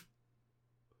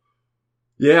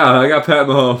 yeah, I got Pat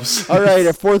Mahomes. All right,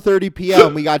 at 4:30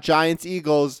 p.m., we got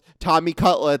Giants-Eagles. Tommy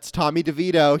Cutlets, Tommy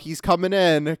DeVito. He's coming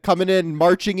in,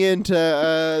 marching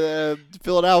into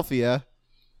Philadelphia.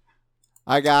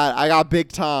 I got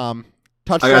Big Tom.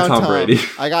 Touchdown I got Tom Brady.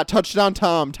 I got touchdown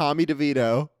Tommy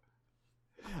DeVito.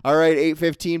 All right,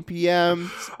 8:15 p.m.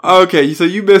 Okay, so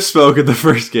you misspoke in the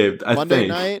first game, I Monday think.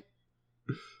 night.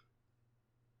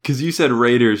 Because you said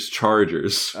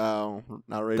Raiders-Chargers. Oh,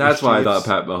 not Raiders. That's why I Chiefs. thought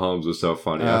Pat Mahomes was so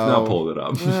funny. I've now pulled it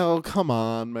up. Well, come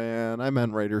on, man. I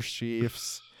meant Raiders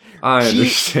Chiefs. I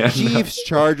understand. Chiefs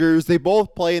Chargers. They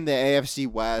both play in the AFC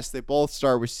West. They both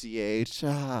start with CH.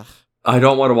 I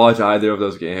don't want to watch either of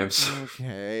those games.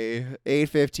 Okay.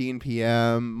 8:15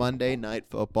 p.m. Monday Night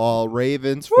Football.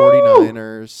 Ravens, Woo!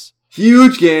 49ers.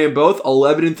 Huge game. Both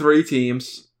 11-3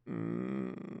 teams.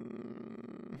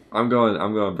 I'm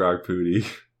going Brock Purdy.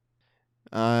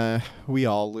 We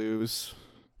all lose.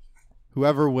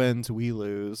 Whoever wins, we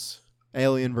lose.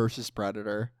 Alien versus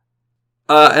Predator.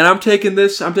 And I'm taking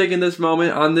this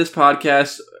moment on this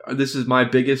podcast. This is my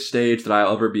biggest stage that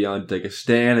I'll ever be on to take a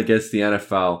stand against the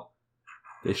NFL.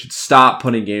 They should stop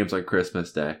putting games on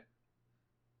Christmas Day.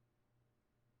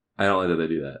 I don't like that they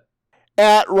do that.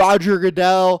 At Roger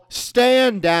Goodell,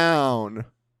 stand down.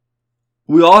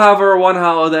 We all have our one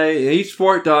holiday, and each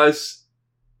sport does.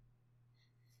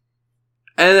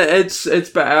 And it's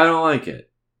bad. I don't like it.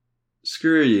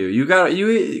 Screw you.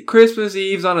 You Christmas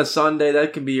Eve's on a Sunday.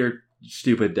 That can be your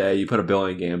stupid day. You put a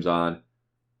billion games on.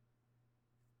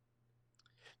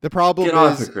 The problem Get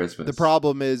off of Christmas. The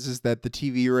problem is that the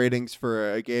TV ratings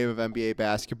for a game of NBA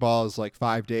basketball is like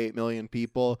 5 to 8 million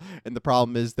people, and the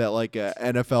problem is that like a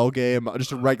NFL game,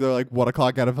 just a regular like 1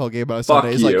 o'clock NFL game on a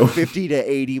Sunday is like 50 to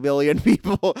 80 million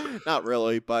people. Not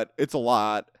really, but it's a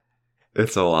lot.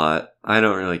 It's a lot. I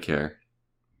don't really care.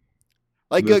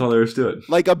 Like that's all there is to it.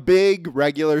 Like a big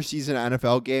regular season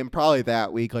NFL game, probably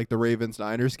that week, like the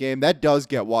Ravens-Niners game, that does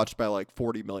get watched by like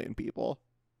 40 million people.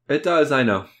 It does, I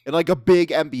know. And like a big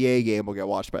NBA game will get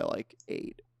watched by like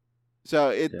 8.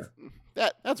 So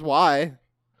that's why.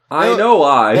 I know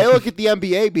why. They look at the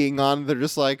NBA being on, they're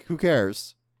just like, who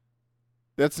cares?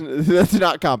 That's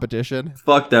not competition.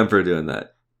 Fuck them for doing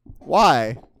that.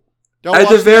 Why? Don't at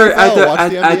watch the very the NFL,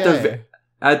 watch the at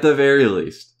NBA. the very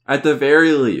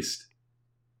least.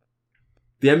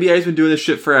 The NBA's been doing this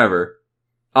shit forever.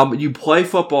 You play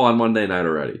football on Monday night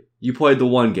already. You played the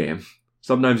one game.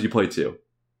 Sometimes you play 2.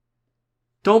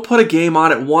 Don't put a game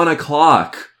on at 1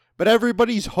 o'clock. But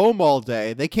everybody's home all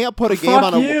day. They can't put a game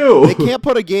Fuck on you. They can't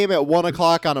put a game at 1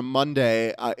 o'clock on a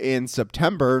Monday in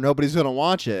September. Nobody's gonna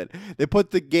watch it. They put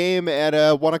the game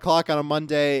at 1 o'clock on a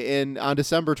Monday on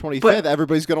December 25th.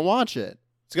 Everybody's gonna watch it.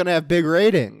 It's gonna have big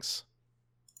ratings.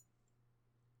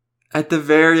 At the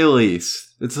very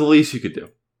least, it's the least you could do.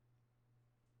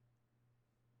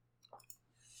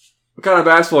 What kind of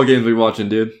basketball games are we watching,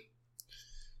 dude?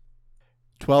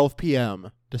 12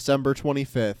 p.m., December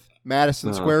 25th,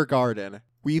 Madison Square Garden.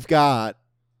 We've got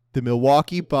the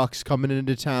Milwaukee Bucks coming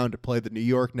into town to play the New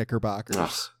York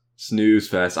Knickerbockers. Snooze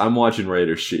fest. I'm watching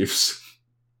Raiders Chiefs.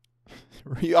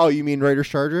 Oh, you mean Raiders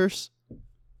Chargers?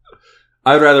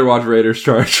 I'd rather watch Raiders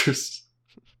Chargers.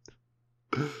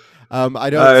 I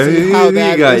don't see how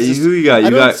that is. Who you got?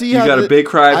 You got a big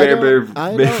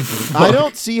crybaby. I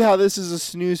don't see how this is a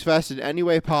snooze fest in any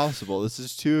way possible. This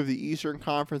is 2 of the Eastern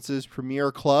Conference's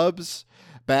premier clubs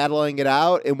battling it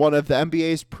out in one of the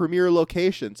NBA's premier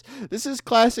locations. This is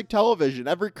classic television.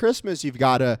 Every Christmas you've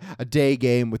got a day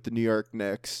game with the New York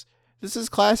Knicks. This is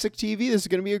classic TV. This is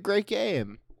going to be a great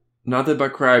game. Nothing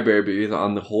but crybabies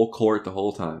on the whole court the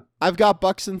whole time. I've got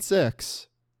Bucks in 6.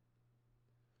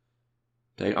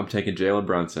 I'm taking Jalen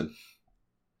Brunson.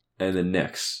 And the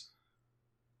Knicks.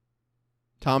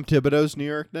 Tom Thibodeau's New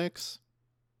York Knicks.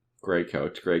 Great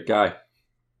coach. Great guy.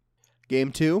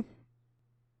 Game 2.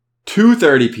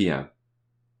 2:30 p.m.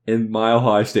 in Mile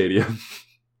High Stadium.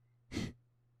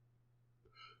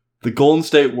 The Golden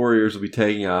State Warriors will be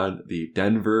taking on the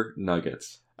Denver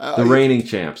Nuggets. The reigning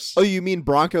champs. Oh, you mean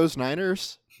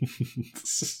Broncos-Niners?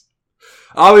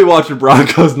 I'll be watching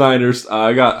Broncos Niners.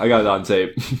 I got it on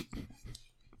tape.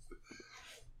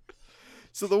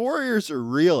 So the Warriors are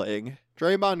reeling.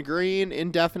 Draymond Green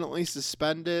indefinitely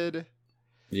suspended.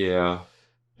 Yeah.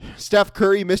 Steph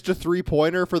Curry missed a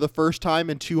 3-pointer for the first time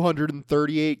in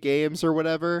 238 games or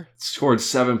whatever. Scored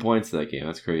 7 points in that game.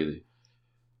 That's crazy.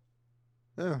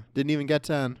 Oh, didn't even get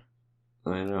 10.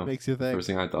 I know. Makes you think. First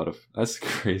thing I thought of. That's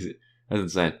crazy. That's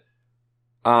insane.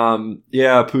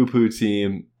 Yeah, poo-poo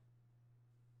team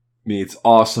meets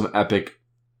awesome, epic,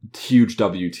 huge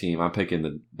W team. I'm picking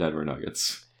the Denver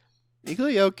Nuggets.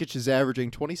 Nikola Jokic is averaging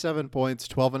 27 points,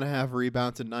 12.5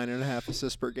 rebounds, and 9.5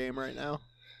 assists per game right now.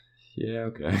 Yeah,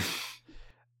 okay.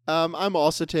 I'm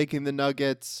also taking the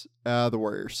Nuggets. The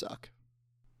Warriors suck.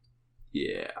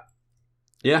 Yeah.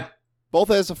 Yeah.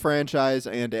 Both as a franchise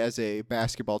and as a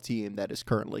basketball team that is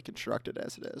currently constructed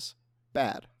as it is.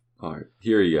 Bad. All right,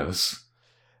 here he goes.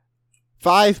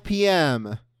 5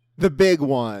 p.m. The big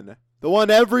one. The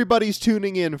one everybody's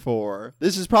tuning in for.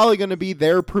 This is probably going to be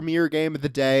their premiere game of the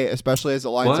day, especially as it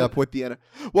lines up with the...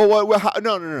 Well,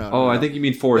 no. Oh, I think you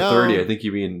mean 4:30. No. I think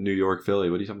you mean New York,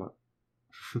 Philly. What are you talking about?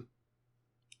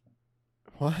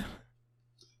 What?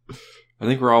 I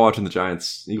think we're all watching the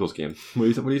Giants-Eagles game. What are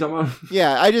you talking about?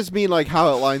 Yeah, I just mean like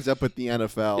how it lines up with the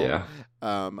NFL. Yeah.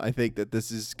 I think that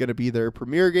this is going to be their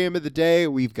premiere game of the day.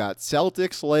 We've got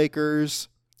Celtics-Lakers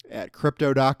at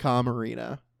Crypto.com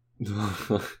Arena.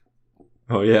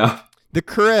 Oh, yeah. The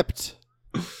Crypt.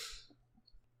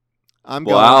 I'm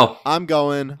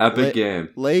going. Epic game.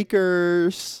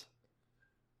 Lakers.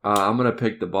 I'm going to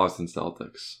pick the Boston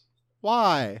Celtics.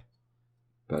 Why?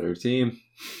 Better team.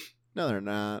 No, they're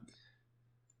not.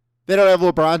 They don't have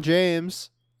LeBron James.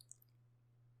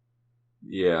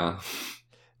 Yeah.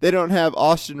 They don't have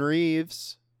Austin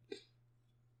Reeves.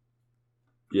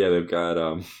 Yeah, they've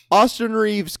got... Austin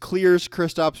Reeves clears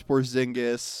Kristaps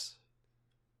Porzingis.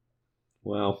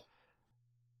 Well.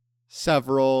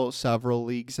 Several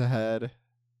leagues ahead.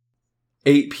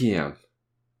 8 p.m.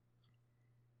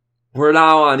 We're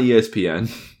now on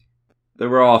ESPN. Then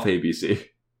we're off ABC.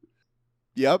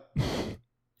 Yep.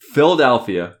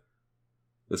 Philadelphia.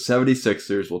 The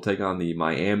 76ers will take on the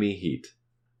Miami Heat.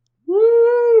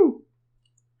 Woo!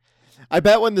 I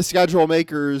bet when the schedule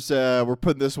makers were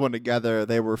putting this one together,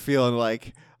 they were feeling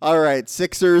like, all right,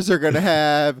 Sixers are going to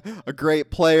have a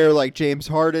great player like James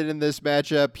Harden in this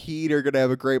matchup. Heat are going to have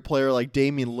a great player like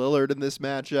Damian Lillard in this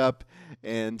matchup.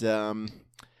 And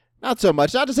not so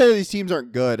much. Not to say that these teams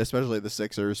aren't good, especially the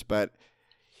Sixers, but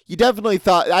you definitely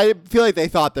thought, I feel like they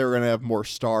thought they were going to have more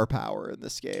star power in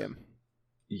this game.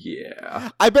 Yeah.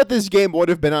 I bet this game would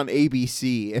have been on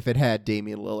ABC if it had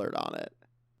Damian Lillard on it.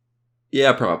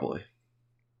 Yeah, probably.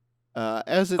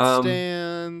 As it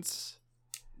stands,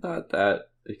 not that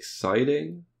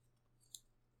exciting.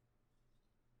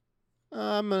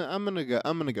 I'm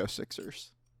gonna go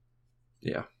Sixers.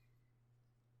 Yeah,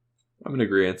 I'm in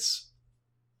agreement.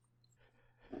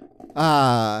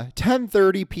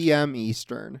 10:30 p.m.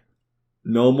 Eastern.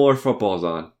 No more football's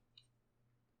on.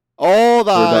 All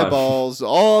the eyeballs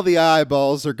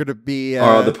are going to be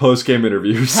the post-game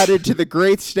interviews. headed to the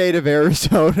great state of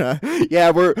Arizona.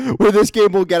 Yeah, where this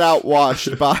game will get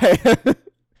outwatched by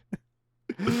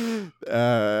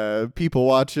people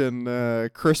watching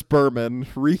Chris Berman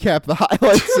recap the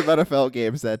highlights of NFL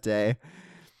games that day.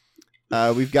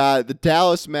 We've got the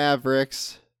Dallas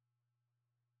Mavericks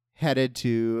headed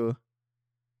to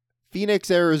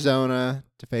Phoenix, Arizona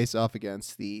to face off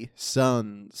against the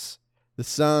Suns. The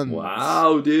Suns.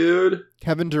 Wow, dude.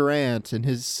 Kevin Durant and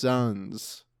his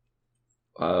Suns.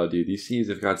 Wow, dude. These teams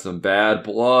have got some bad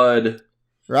blood.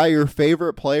 Right, your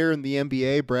favorite player in the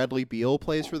NBA, Bradley Beal,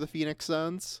 plays for the Phoenix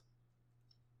Suns?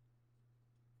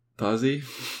 Does he?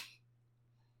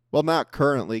 Well, not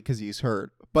currently because he's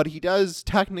hurt, but he does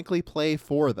technically play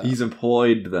for them. He's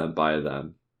employed by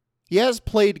them. He has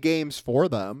played games for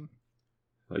them.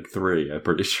 Like 3, I'm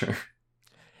pretty sure.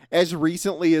 As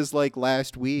recently as like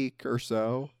last week or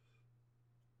so.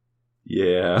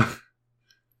 Yeah.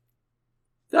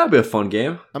 That'd be a fun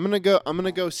game. I'm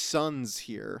gonna go Suns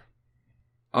here.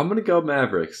 I'm gonna go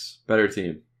Mavericks. Better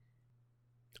team.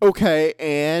 Okay,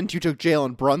 and you took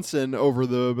Jalen Brunson over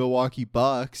the Milwaukee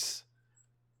Bucks.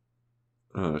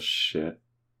 Oh shit.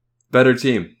 Better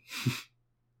team.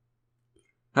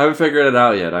 Haven't figured it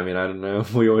out yet. I mean, I don't know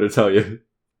what you want to tell you.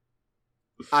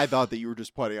 I thought that you were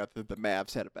just pointing out that the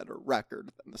Mavs had a better record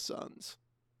than the Suns.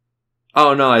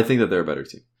 Oh no, I think that they're a better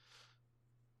team.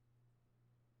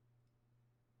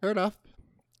 Fair enough.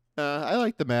 I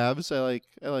like the Mavs. I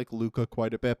like Luka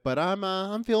quite a bit, but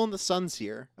I'm feeling the Suns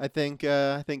here. I think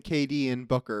KD and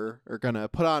Booker are gonna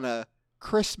put on a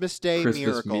Christmas Day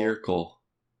miracle.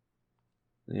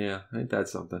 Yeah, I think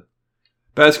that's something.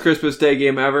 Best Christmas Day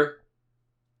game ever?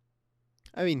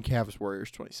 I mean, Cavs Warriors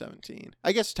 2017.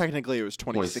 I guess technically it was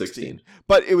 2016. 2016.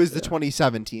 But it was the Yeah.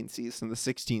 2017 season, the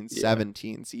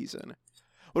 16-17 season.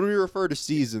 When we refer to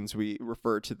seasons, we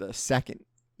refer to the second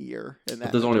year. In that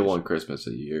But there's only notation. one Christmas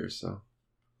a year, so.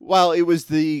 Well, it was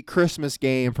the Christmas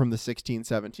game from the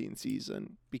 16-17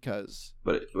 season because...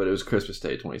 But it was Christmas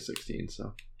Day 2016,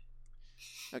 so.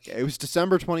 Okay, it was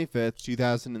December 25th,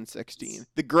 2016.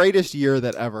 The greatest year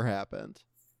that ever happened.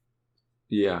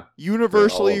 Yeah.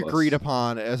 Universally all of us. agreed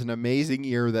upon as an amazing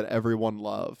year that everyone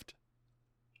loved.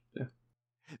 Yeah.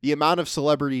 The amount of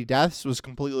celebrity deaths was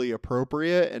completely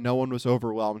appropriate and no one was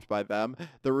overwhelmed by them.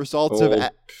 The results of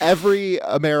every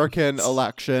American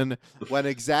election went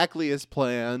exactly as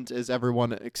planned as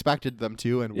everyone expected them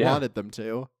to and Yeah. wanted them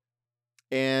to.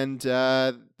 And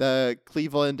the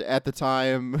Cleveland at the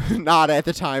time, not at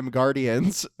the time,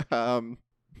 Guardians.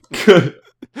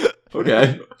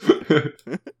 Okay.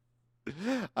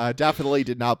 Definitely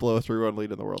did not blow through and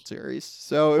lead in the World Series.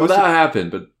 So Well, that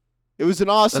happened, but it was an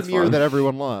awesome That's year fine. that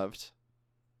everyone loved.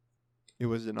 It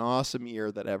was an awesome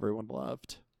year that everyone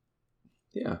loved.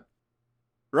 yeah.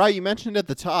 Right, you mentioned at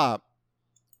the top,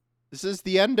 this is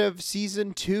the end of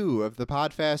season 2 of the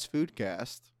Podfast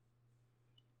Foodcast.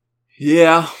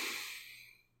 Yeah.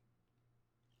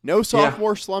 No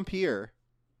sophomore slump here.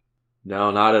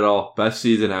 No, not at all. Best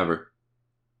season ever.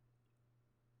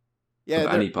 Yeah,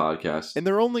 Of any podcast. and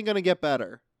they're only going to get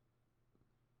better.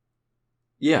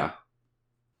 Yeah.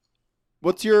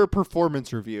 What's your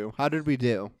performance review? How did we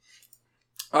do?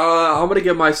 I'm gonna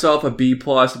give myself a B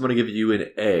plus. I'm gonna give you an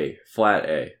A, flat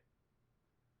A.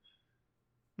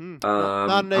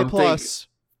 Not an A I'm plus.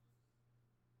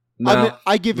 No,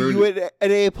 I give we're- you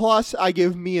an A plus. I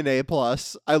give me an A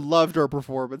plus. I loved our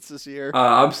performance this year.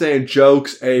 I'm saying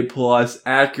jokes A plus.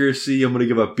 Accuracy, I'm gonna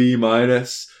give a B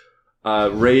minus.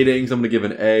 Ratings, I'm gonna give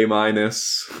an A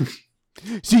minus.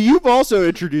 So you've also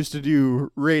introduced a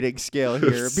new rating scale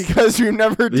here because we've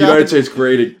never The United done States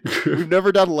grading. we've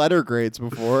never done letter grades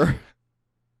before.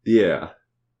 Yeah.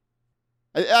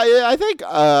 I think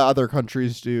other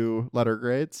countries do letter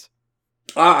grades.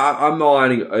 I'm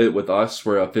aligning it with us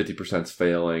where 50% is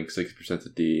failing, 60% is a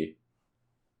D.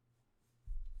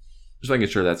 Just making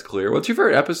sure that's clear. What's your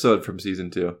favorite episode from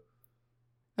season 2?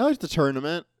 I like the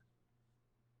tournament.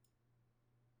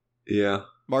 Yeah.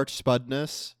 March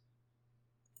Spudness.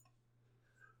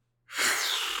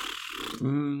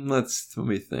 Let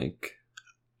me think.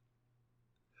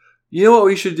 You know what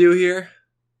we should do here?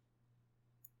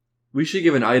 We should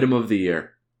give an item of the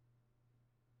year.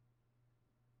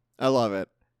 I love it.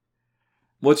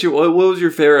 What was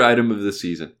your favorite item of the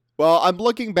season? Well, I'm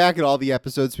looking back at all the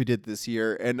episodes we did this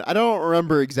year, and I don't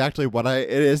remember exactly what it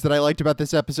is that I liked about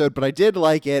this episode, but I did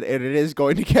like it, and it is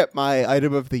going to get my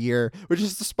item of the year, which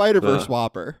is the Spider-Verse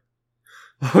Whopper.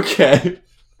 Okay.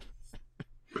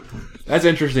 That's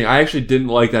interesting. I actually didn't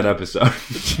like that episode.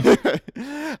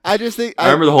 I just think I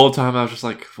remember the whole time I was just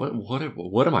like,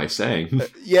 what am I saying?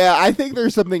 Yeah, I think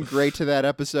there's something great to that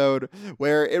episode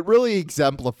where it really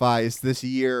exemplifies this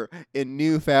year in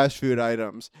new fast food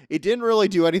items. It didn't really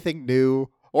do anything new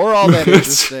or all that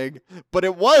interesting, but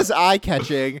it was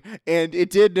eye-catching, and it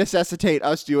did necessitate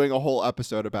us doing a whole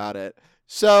episode about it.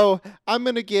 So I'm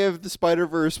going to give the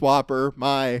Spider-Verse Whopper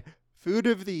my food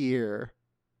of the year.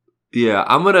 Yeah,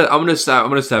 I'm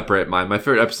gonna separate mine. My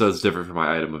favorite episode is different from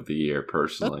my item of the year,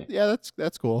 personally.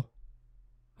 That's cool.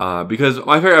 Because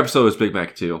my favorite episode was Big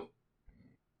Mac 2.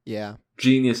 Yeah.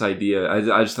 Genius idea. I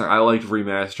liked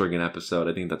remastering an episode.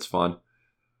 I think that's fun.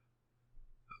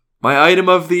 My item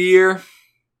of the year,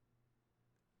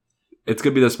 it's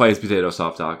gonna be the spiced potato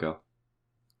soft taco.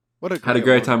 Had a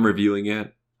great time reviewing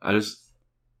it. It's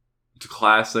a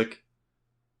classic.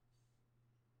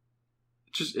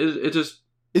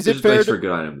 Is it's it fair nice to, for a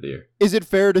good item of the year? Is it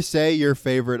fair to say your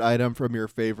favorite item from your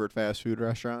favorite fast food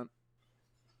restaurant?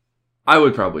 I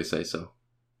would probably say so.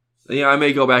 Yeah, I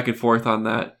may go back and forth on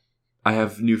that. I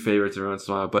have new favorites every once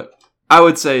in a while, but I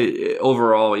would say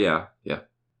overall, yeah.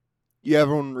 You have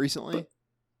one recently?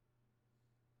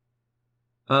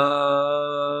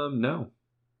 No.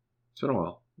 It's been a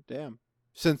while. Damn.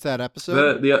 Since that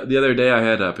episode? The other day I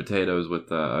had potatoes with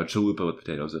a chalupa with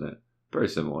potatoes in it. Very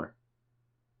similar.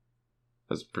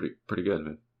 That's pretty good,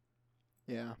 man.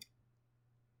 Yeah.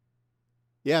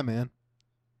 Yeah, man.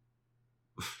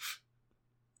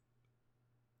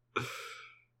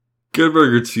 Good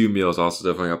Burger 2 meal is also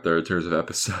definitely up there in terms of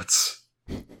episodes.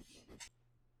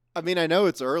 I mean, I know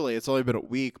it's early. It's only been a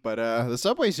week, but the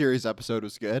Subway Series episode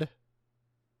was good.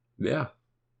 Yeah.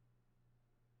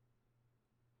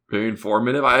 Very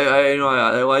informative. I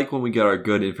like when we get our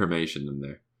good information in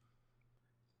there.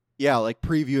 Yeah, like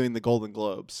previewing the Golden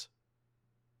Globes.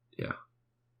 Yeah.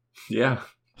 Yeah.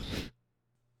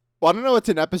 Want to know what's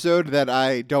an episode that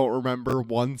I don't remember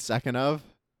 1 second of?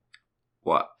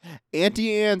 What?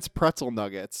 Auntie Anne's pretzel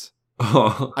nuggets.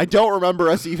 Oh. I don't remember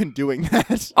us even doing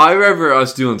that. I remember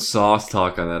us doing sauce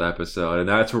talk on that episode, and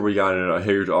that's where we got in a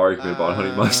huge argument about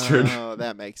honey mustard. Oh,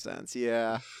 that makes sense.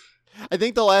 Yeah. I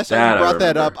think the last time That you I brought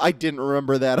that up, remember. I didn't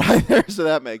remember that either, so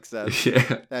that makes sense.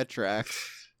 Yeah. That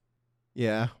tracks.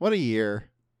 Yeah, what a year.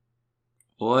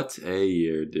 What a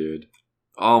year, dude.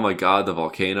 Oh my god, the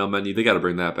volcano menu. They got to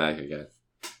bring that back again.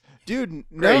 Dude,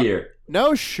 Great year.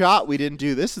 no shot we didn't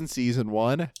do this in season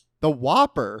 1. The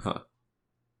Whopper. Huh.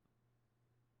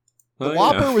 The Oh,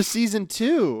 Whopper yeah. was season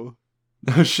 2.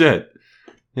 Oh, shit.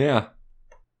 Yeah.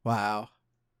 Wow.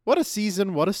 What a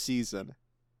season, what a season.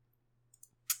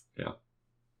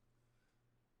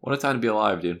 What a time to be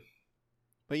alive, dude.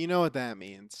 But you know what that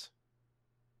means.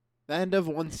 The end of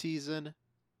one season,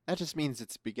 that just means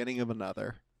it's the beginning of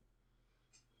another.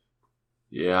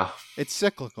 Yeah. It's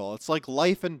cyclical. It's like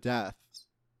life and death.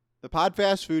 The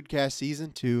Podfast Foodcast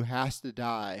Season 2 has to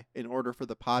die in order for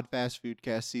the Podfast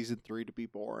Foodcast Season 3 to be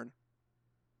born.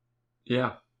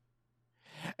 Yeah.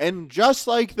 And just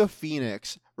like the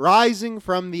phoenix rising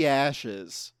from the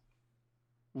ashes,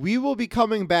 we will be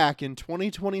coming back in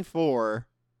 2024,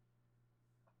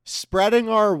 spreading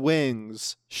our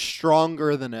wings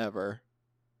stronger than ever.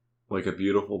 Like a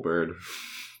beautiful bird.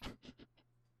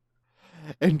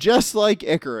 And just like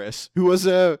Icarus, who was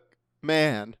a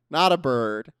man, not a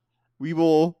bird, we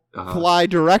will fly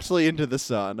directly into the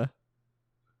sun.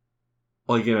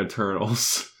 Like in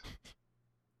Eternals.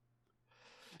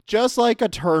 Just like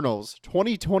Eternals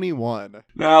 2021.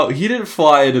 Now, he didn't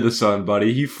fly into the sun,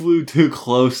 buddy. He flew too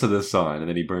close to the sun, and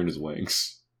then he burned his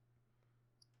wings.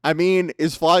 I mean,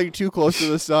 is flying too close to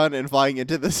the sun and flying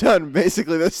into the sun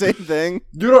basically the same thing?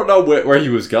 You don't know where he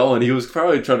was going. He was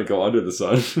probably trying to go under the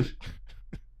sun.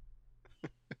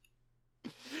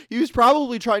 He was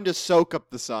probably trying to soak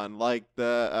up the sun, like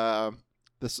the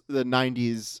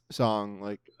 90s song,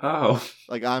 like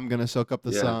I'm gonna soak up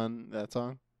the Yeah. sun. That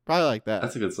song, probably like that.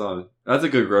 That's a good song. That's a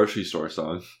good grocery store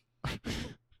song.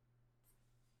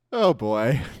 Oh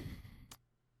boy.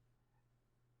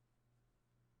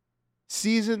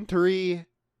 Season 3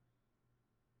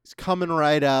 is coming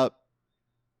right up.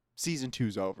 Season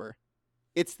 2's over.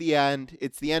 It's the end.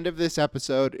 It's the end of this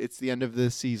episode. It's the end of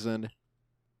this season.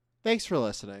 Thanks for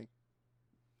listening.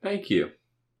 Thank you.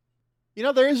 You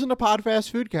know, there isn't a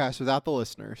Podfast Foodcast without the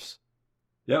listeners.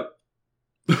 Yep.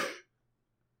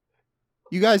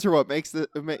 You guys are what makes the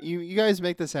you guys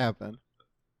make this happen.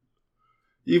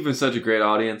 You've been such a great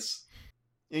audience.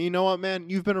 And you know what, man?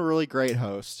 You've been a really great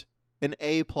host. An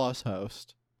A+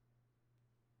 host.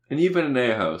 And you've been an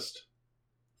A host.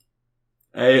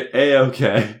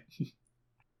 A-okay.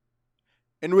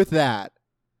 And with that,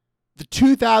 the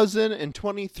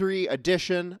 2023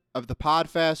 edition of the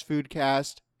Podfast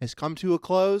Foodcast has come to a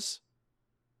close.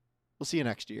 We'll see you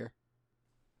next year.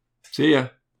 See ya.